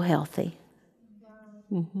feels so healthy.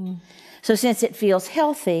 Mm-hmm. So since it feels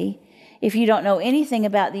healthy, if you don't know anything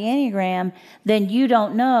about the Enneagram, then you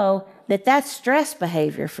don't know that that's stress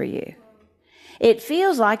behavior for you. It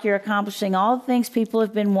feels like you're accomplishing all the things people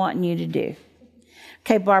have been wanting you to do.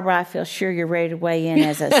 Okay, Barbara, I feel sure you're ready to weigh in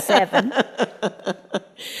as a 7.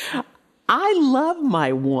 I love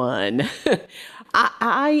my 1.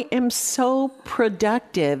 I am so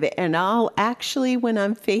productive, and I'll actually, when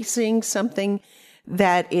I'm facing something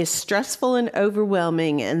that is stressful and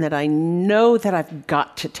overwhelming and that I know that I've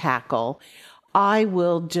got to tackle, I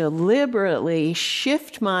will deliberately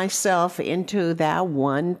shift myself into that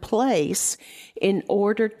one place in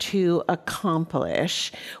order to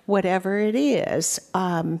accomplish whatever it is.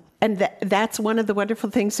 And that's one of the wonderful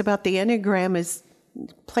things about the Enneagram is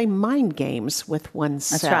play mind games with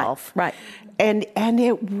oneself. That's right. And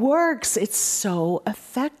it works. It's so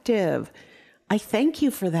effective. I thank you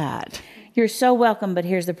for that. You're so welcome, but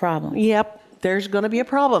here's the problem. Yep, there's going to be a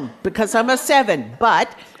problem because I'm a 7,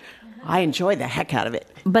 but I enjoy the heck out of it.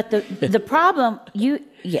 But the problem,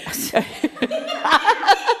 yes.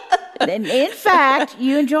 In fact,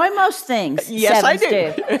 you enjoy most things. Yes, I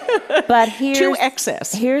do. But here's to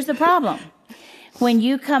excess. Here's the problem. When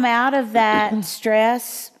you come out of that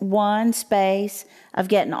stress 1 space of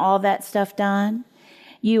getting all that stuff done,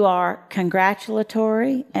 you are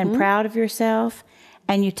congratulatory and proud of yourself,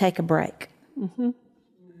 and you take a break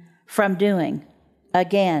from doing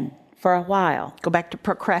again for a while. Go back to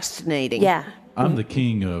procrastinating. Yeah. I'm the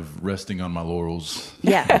king of resting on my laurels.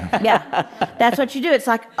 Yeah. That's what you do. It's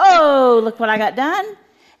like, oh, look what I got done.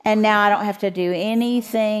 And now I don't have to do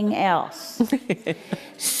anything else.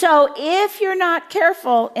 So if you're not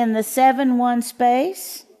careful in the 7-1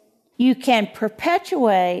 space, you can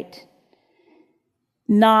perpetuate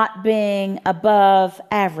not being above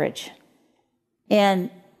average into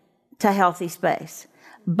healthy space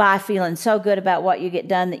by feeling so good about what you get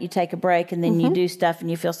done that you take a break, and then you do stuff and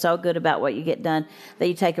you feel so good about what you get done that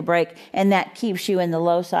you take a break, and that keeps you in the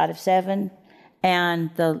low side of 7 and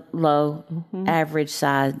the low average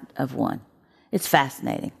side of 1. It's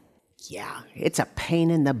fascinating. Yeah, it's a pain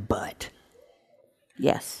in the butt.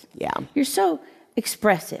 Yes. Yeah. You're so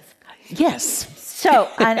expressive. Yes. So,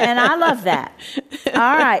 and I love that.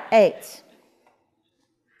 All right, 8s.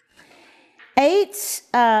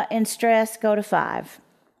 8s in stress go to 5.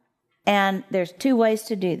 And there's 2 ways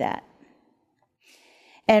to do that.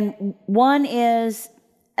 And one is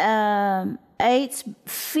 8s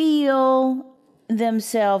feel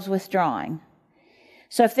themselves withdrawing.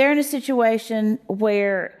 So if they're in a situation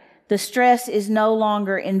where the stress is no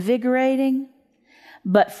longer invigorating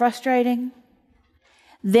but frustrating,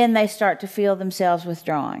 then they start to feel themselves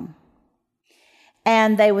withdrawing.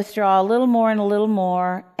 And they withdraw a little more and a little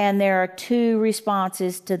more, and there are 2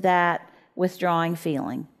 responses to that withdrawing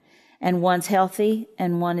feeling. And one's healthy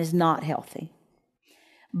and one is not healthy.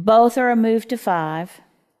 Both are a move to 5.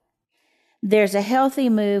 There's a healthy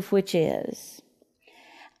move, which is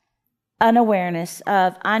an awareness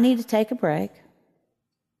of, I need to take a break.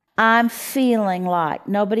 I'm feeling like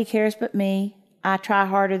nobody cares but me. I try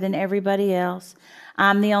harder than everybody else.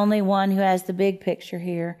 I'm the only one who has the big picture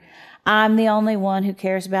here. I'm the only one who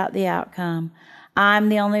cares about the outcome. I'm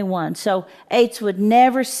the only one. So 8s would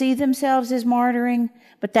never see themselves as martyring,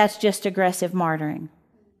 but that's just aggressive martyring.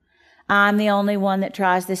 I'm the only one that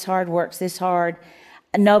tries this hard, works this hard.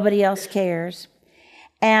 Nobody else cares.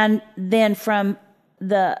 And then from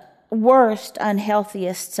the worst,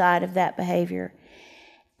 unhealthiest side of that behavior,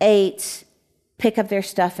 8s pick up their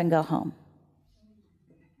stuff and go home.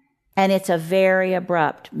 And it's a very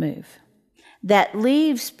abrupt move that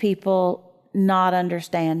leaves people not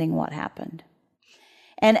understanding what happened.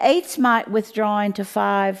 And 8s might withdraw into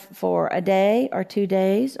 5 for a day or 2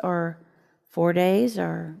 days or 4 days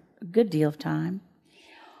or a good deal of time.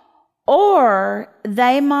 Or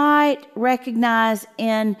they might recognize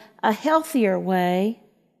in a healthier way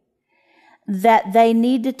that they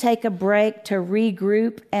need to take a break to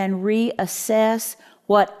regroup and reassess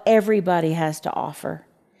what everybody has to offer,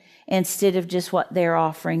 instead of just what they're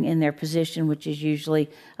offering in their position, which is usually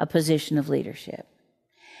a position of leadership.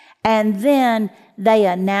 And then they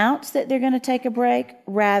announce that they're going to take a break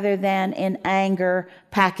rather than in anger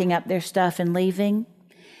packing up their stuff and leaving.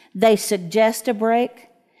 They suggest a break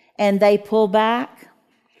and they pull back.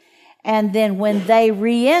 And then when they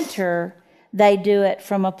re-enter, they do it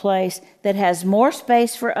from a place that has more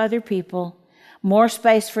space for other people, more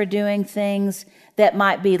space for doing things that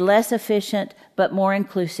might be less efficient but more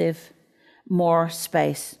inclusive, more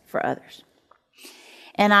space for others.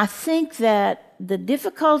 And I think that the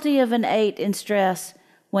difficulty of an 8 in stress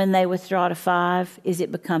when they withdraw to 5 is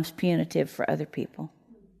it becomes punitive for other people.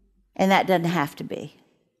 And that doesn't have to be.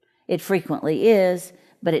 It frequently is,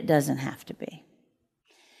 but it doesn't have to be.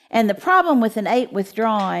 And the problem with an 8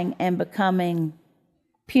 withdrawing and becoming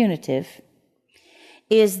punitive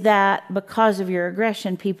is that because of your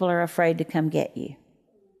aggression, people are afraid to come get you.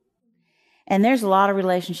 And there's a lot of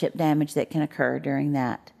relationship damage that can occur during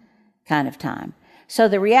that kind of time. So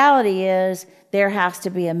the reality is there has to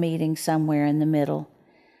be a meeting somewhere in the middle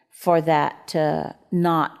for that to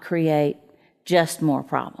not create just more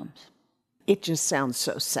problems. It just sounds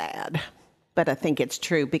so sad, but I think it's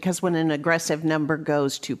true, because when an aggressive number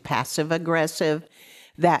goes to passive aggressive,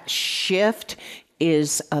 that shift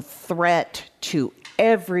is a threat to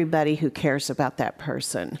everybody who cares about that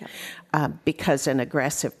person. Because an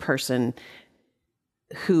aggressive person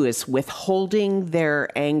who is withholding their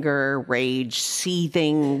anger, rage,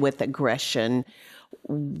 seething with aggression,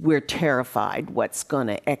 we're terrified what's going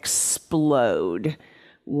to explode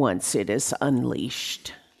once it is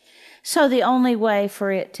unleashed. So the only way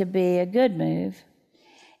for it to be a good move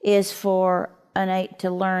is for an 8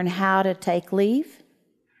 to learn how to take leave,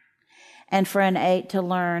 and for an 8 to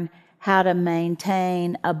learn how to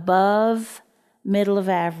maintain above middle of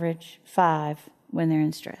average 5 when they're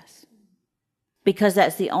in stress. Because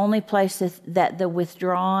that's the only place that the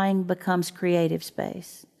withdrawing becomes creative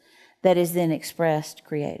space that is then expressed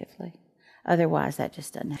creatively. Otherwise, that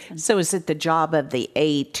just doesn't happen. So is it the job of the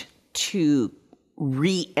 8 to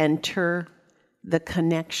re-enter the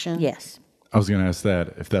connection? Yes. I was going to ask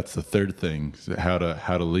that, if that's the third thing, how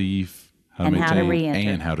to leave, how to And maintain, how to re-enter.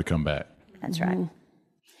 and how to come back. That's right.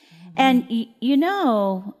 And, you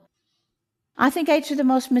know, I think 8's are the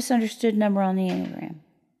most misunderstood number on the Enneagram.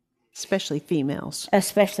 Especially females.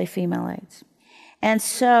 Especially female 8's. And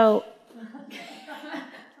so,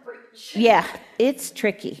 yeah, it's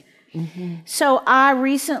tricky. Mm-hmm. So I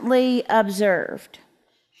recently observed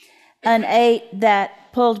an 8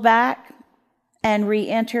 that pulled back and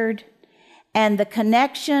re-entered, and the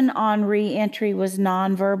connection on re-entry was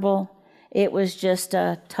nonverbal. It was just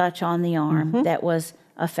a touch on the arm that was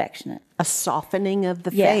affectionate. A softening of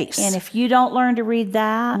the face. And if you don't learn to read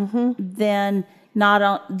that, then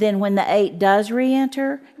when the 8 does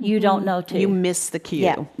re-enter, you don't know too. You miss the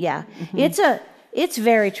cue. Yeah. It's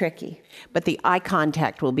very tricky. But the eye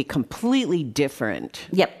contact will be completely different.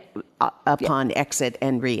 Upon exit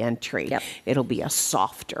and re-entry. It'll be a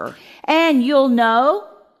softer. And you'll know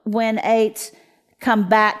when 8's come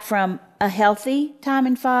back from a healthy time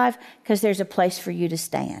in 5 because there's a place for you to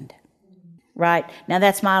stand. Right? Now,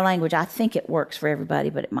 that's my language. I think it works for everybody,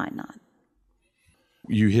 but it might not.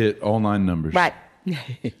 You hit all 9 numbers. Right.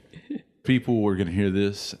 People are going to hear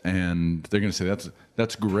this, and they're going to say,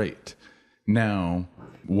 that's great. Now,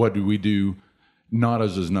 what do we do, not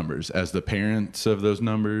as those numbers, as the parents of those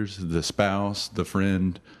numbers, the spouse, the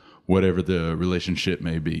friend, whatever the relationship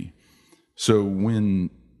may be? So when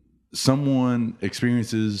someone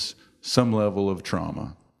experiences some level of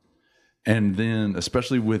trauma, and then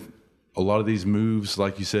especially with a lot of these moves,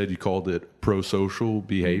 like you said, you called it pro-social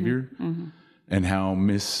behavior, and how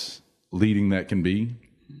misleading that can be.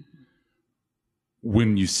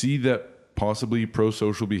 When you see that possibly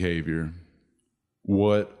pro-social behavior,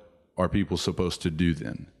 what are people supposed to do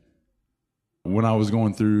then? When I was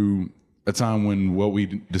going through a time when what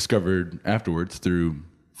we discovered afterwards through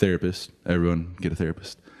therapists, everyone get a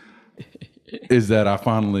therapist, is that I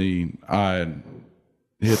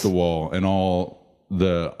hit the wall, and all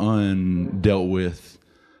the undealt with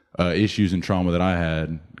issues and trauma that I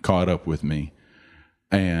had caught up with me.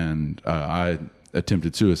 And I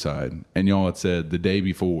attempted suicide. And y'all had said the day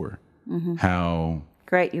before how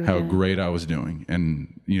great I was doing.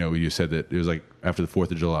 And, you said that it was like after the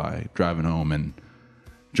 4th of July, driving home, and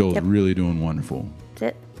Joel's really doing wonderful.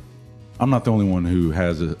 That's it. I'm not the only one who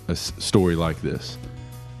has a story like this.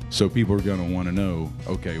 So people are going to want to know,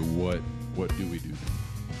 okay, what do we do then?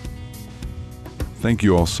 Thank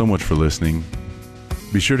you all so much for listening.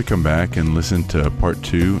 Be sure to come back and listen to part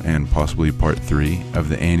 2 and possibly part 3 of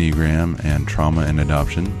the Enneagram and Trauma and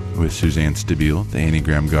Adoption with Suzanne Stabile, the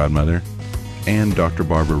Enneagram Godmother, and Dr.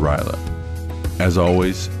 Barbara Rila. As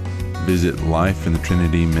always, visit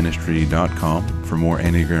lifeinthetrinityministry.com for more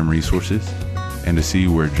Enneagram resources and to see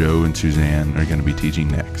where Joe and Suzanne are going to be teaching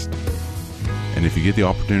next. And if you get the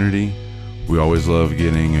opportunity, we always love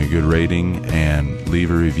getting a good rating and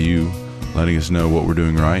leave a review letting us know what we're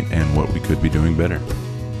doing right and what we could be doing better.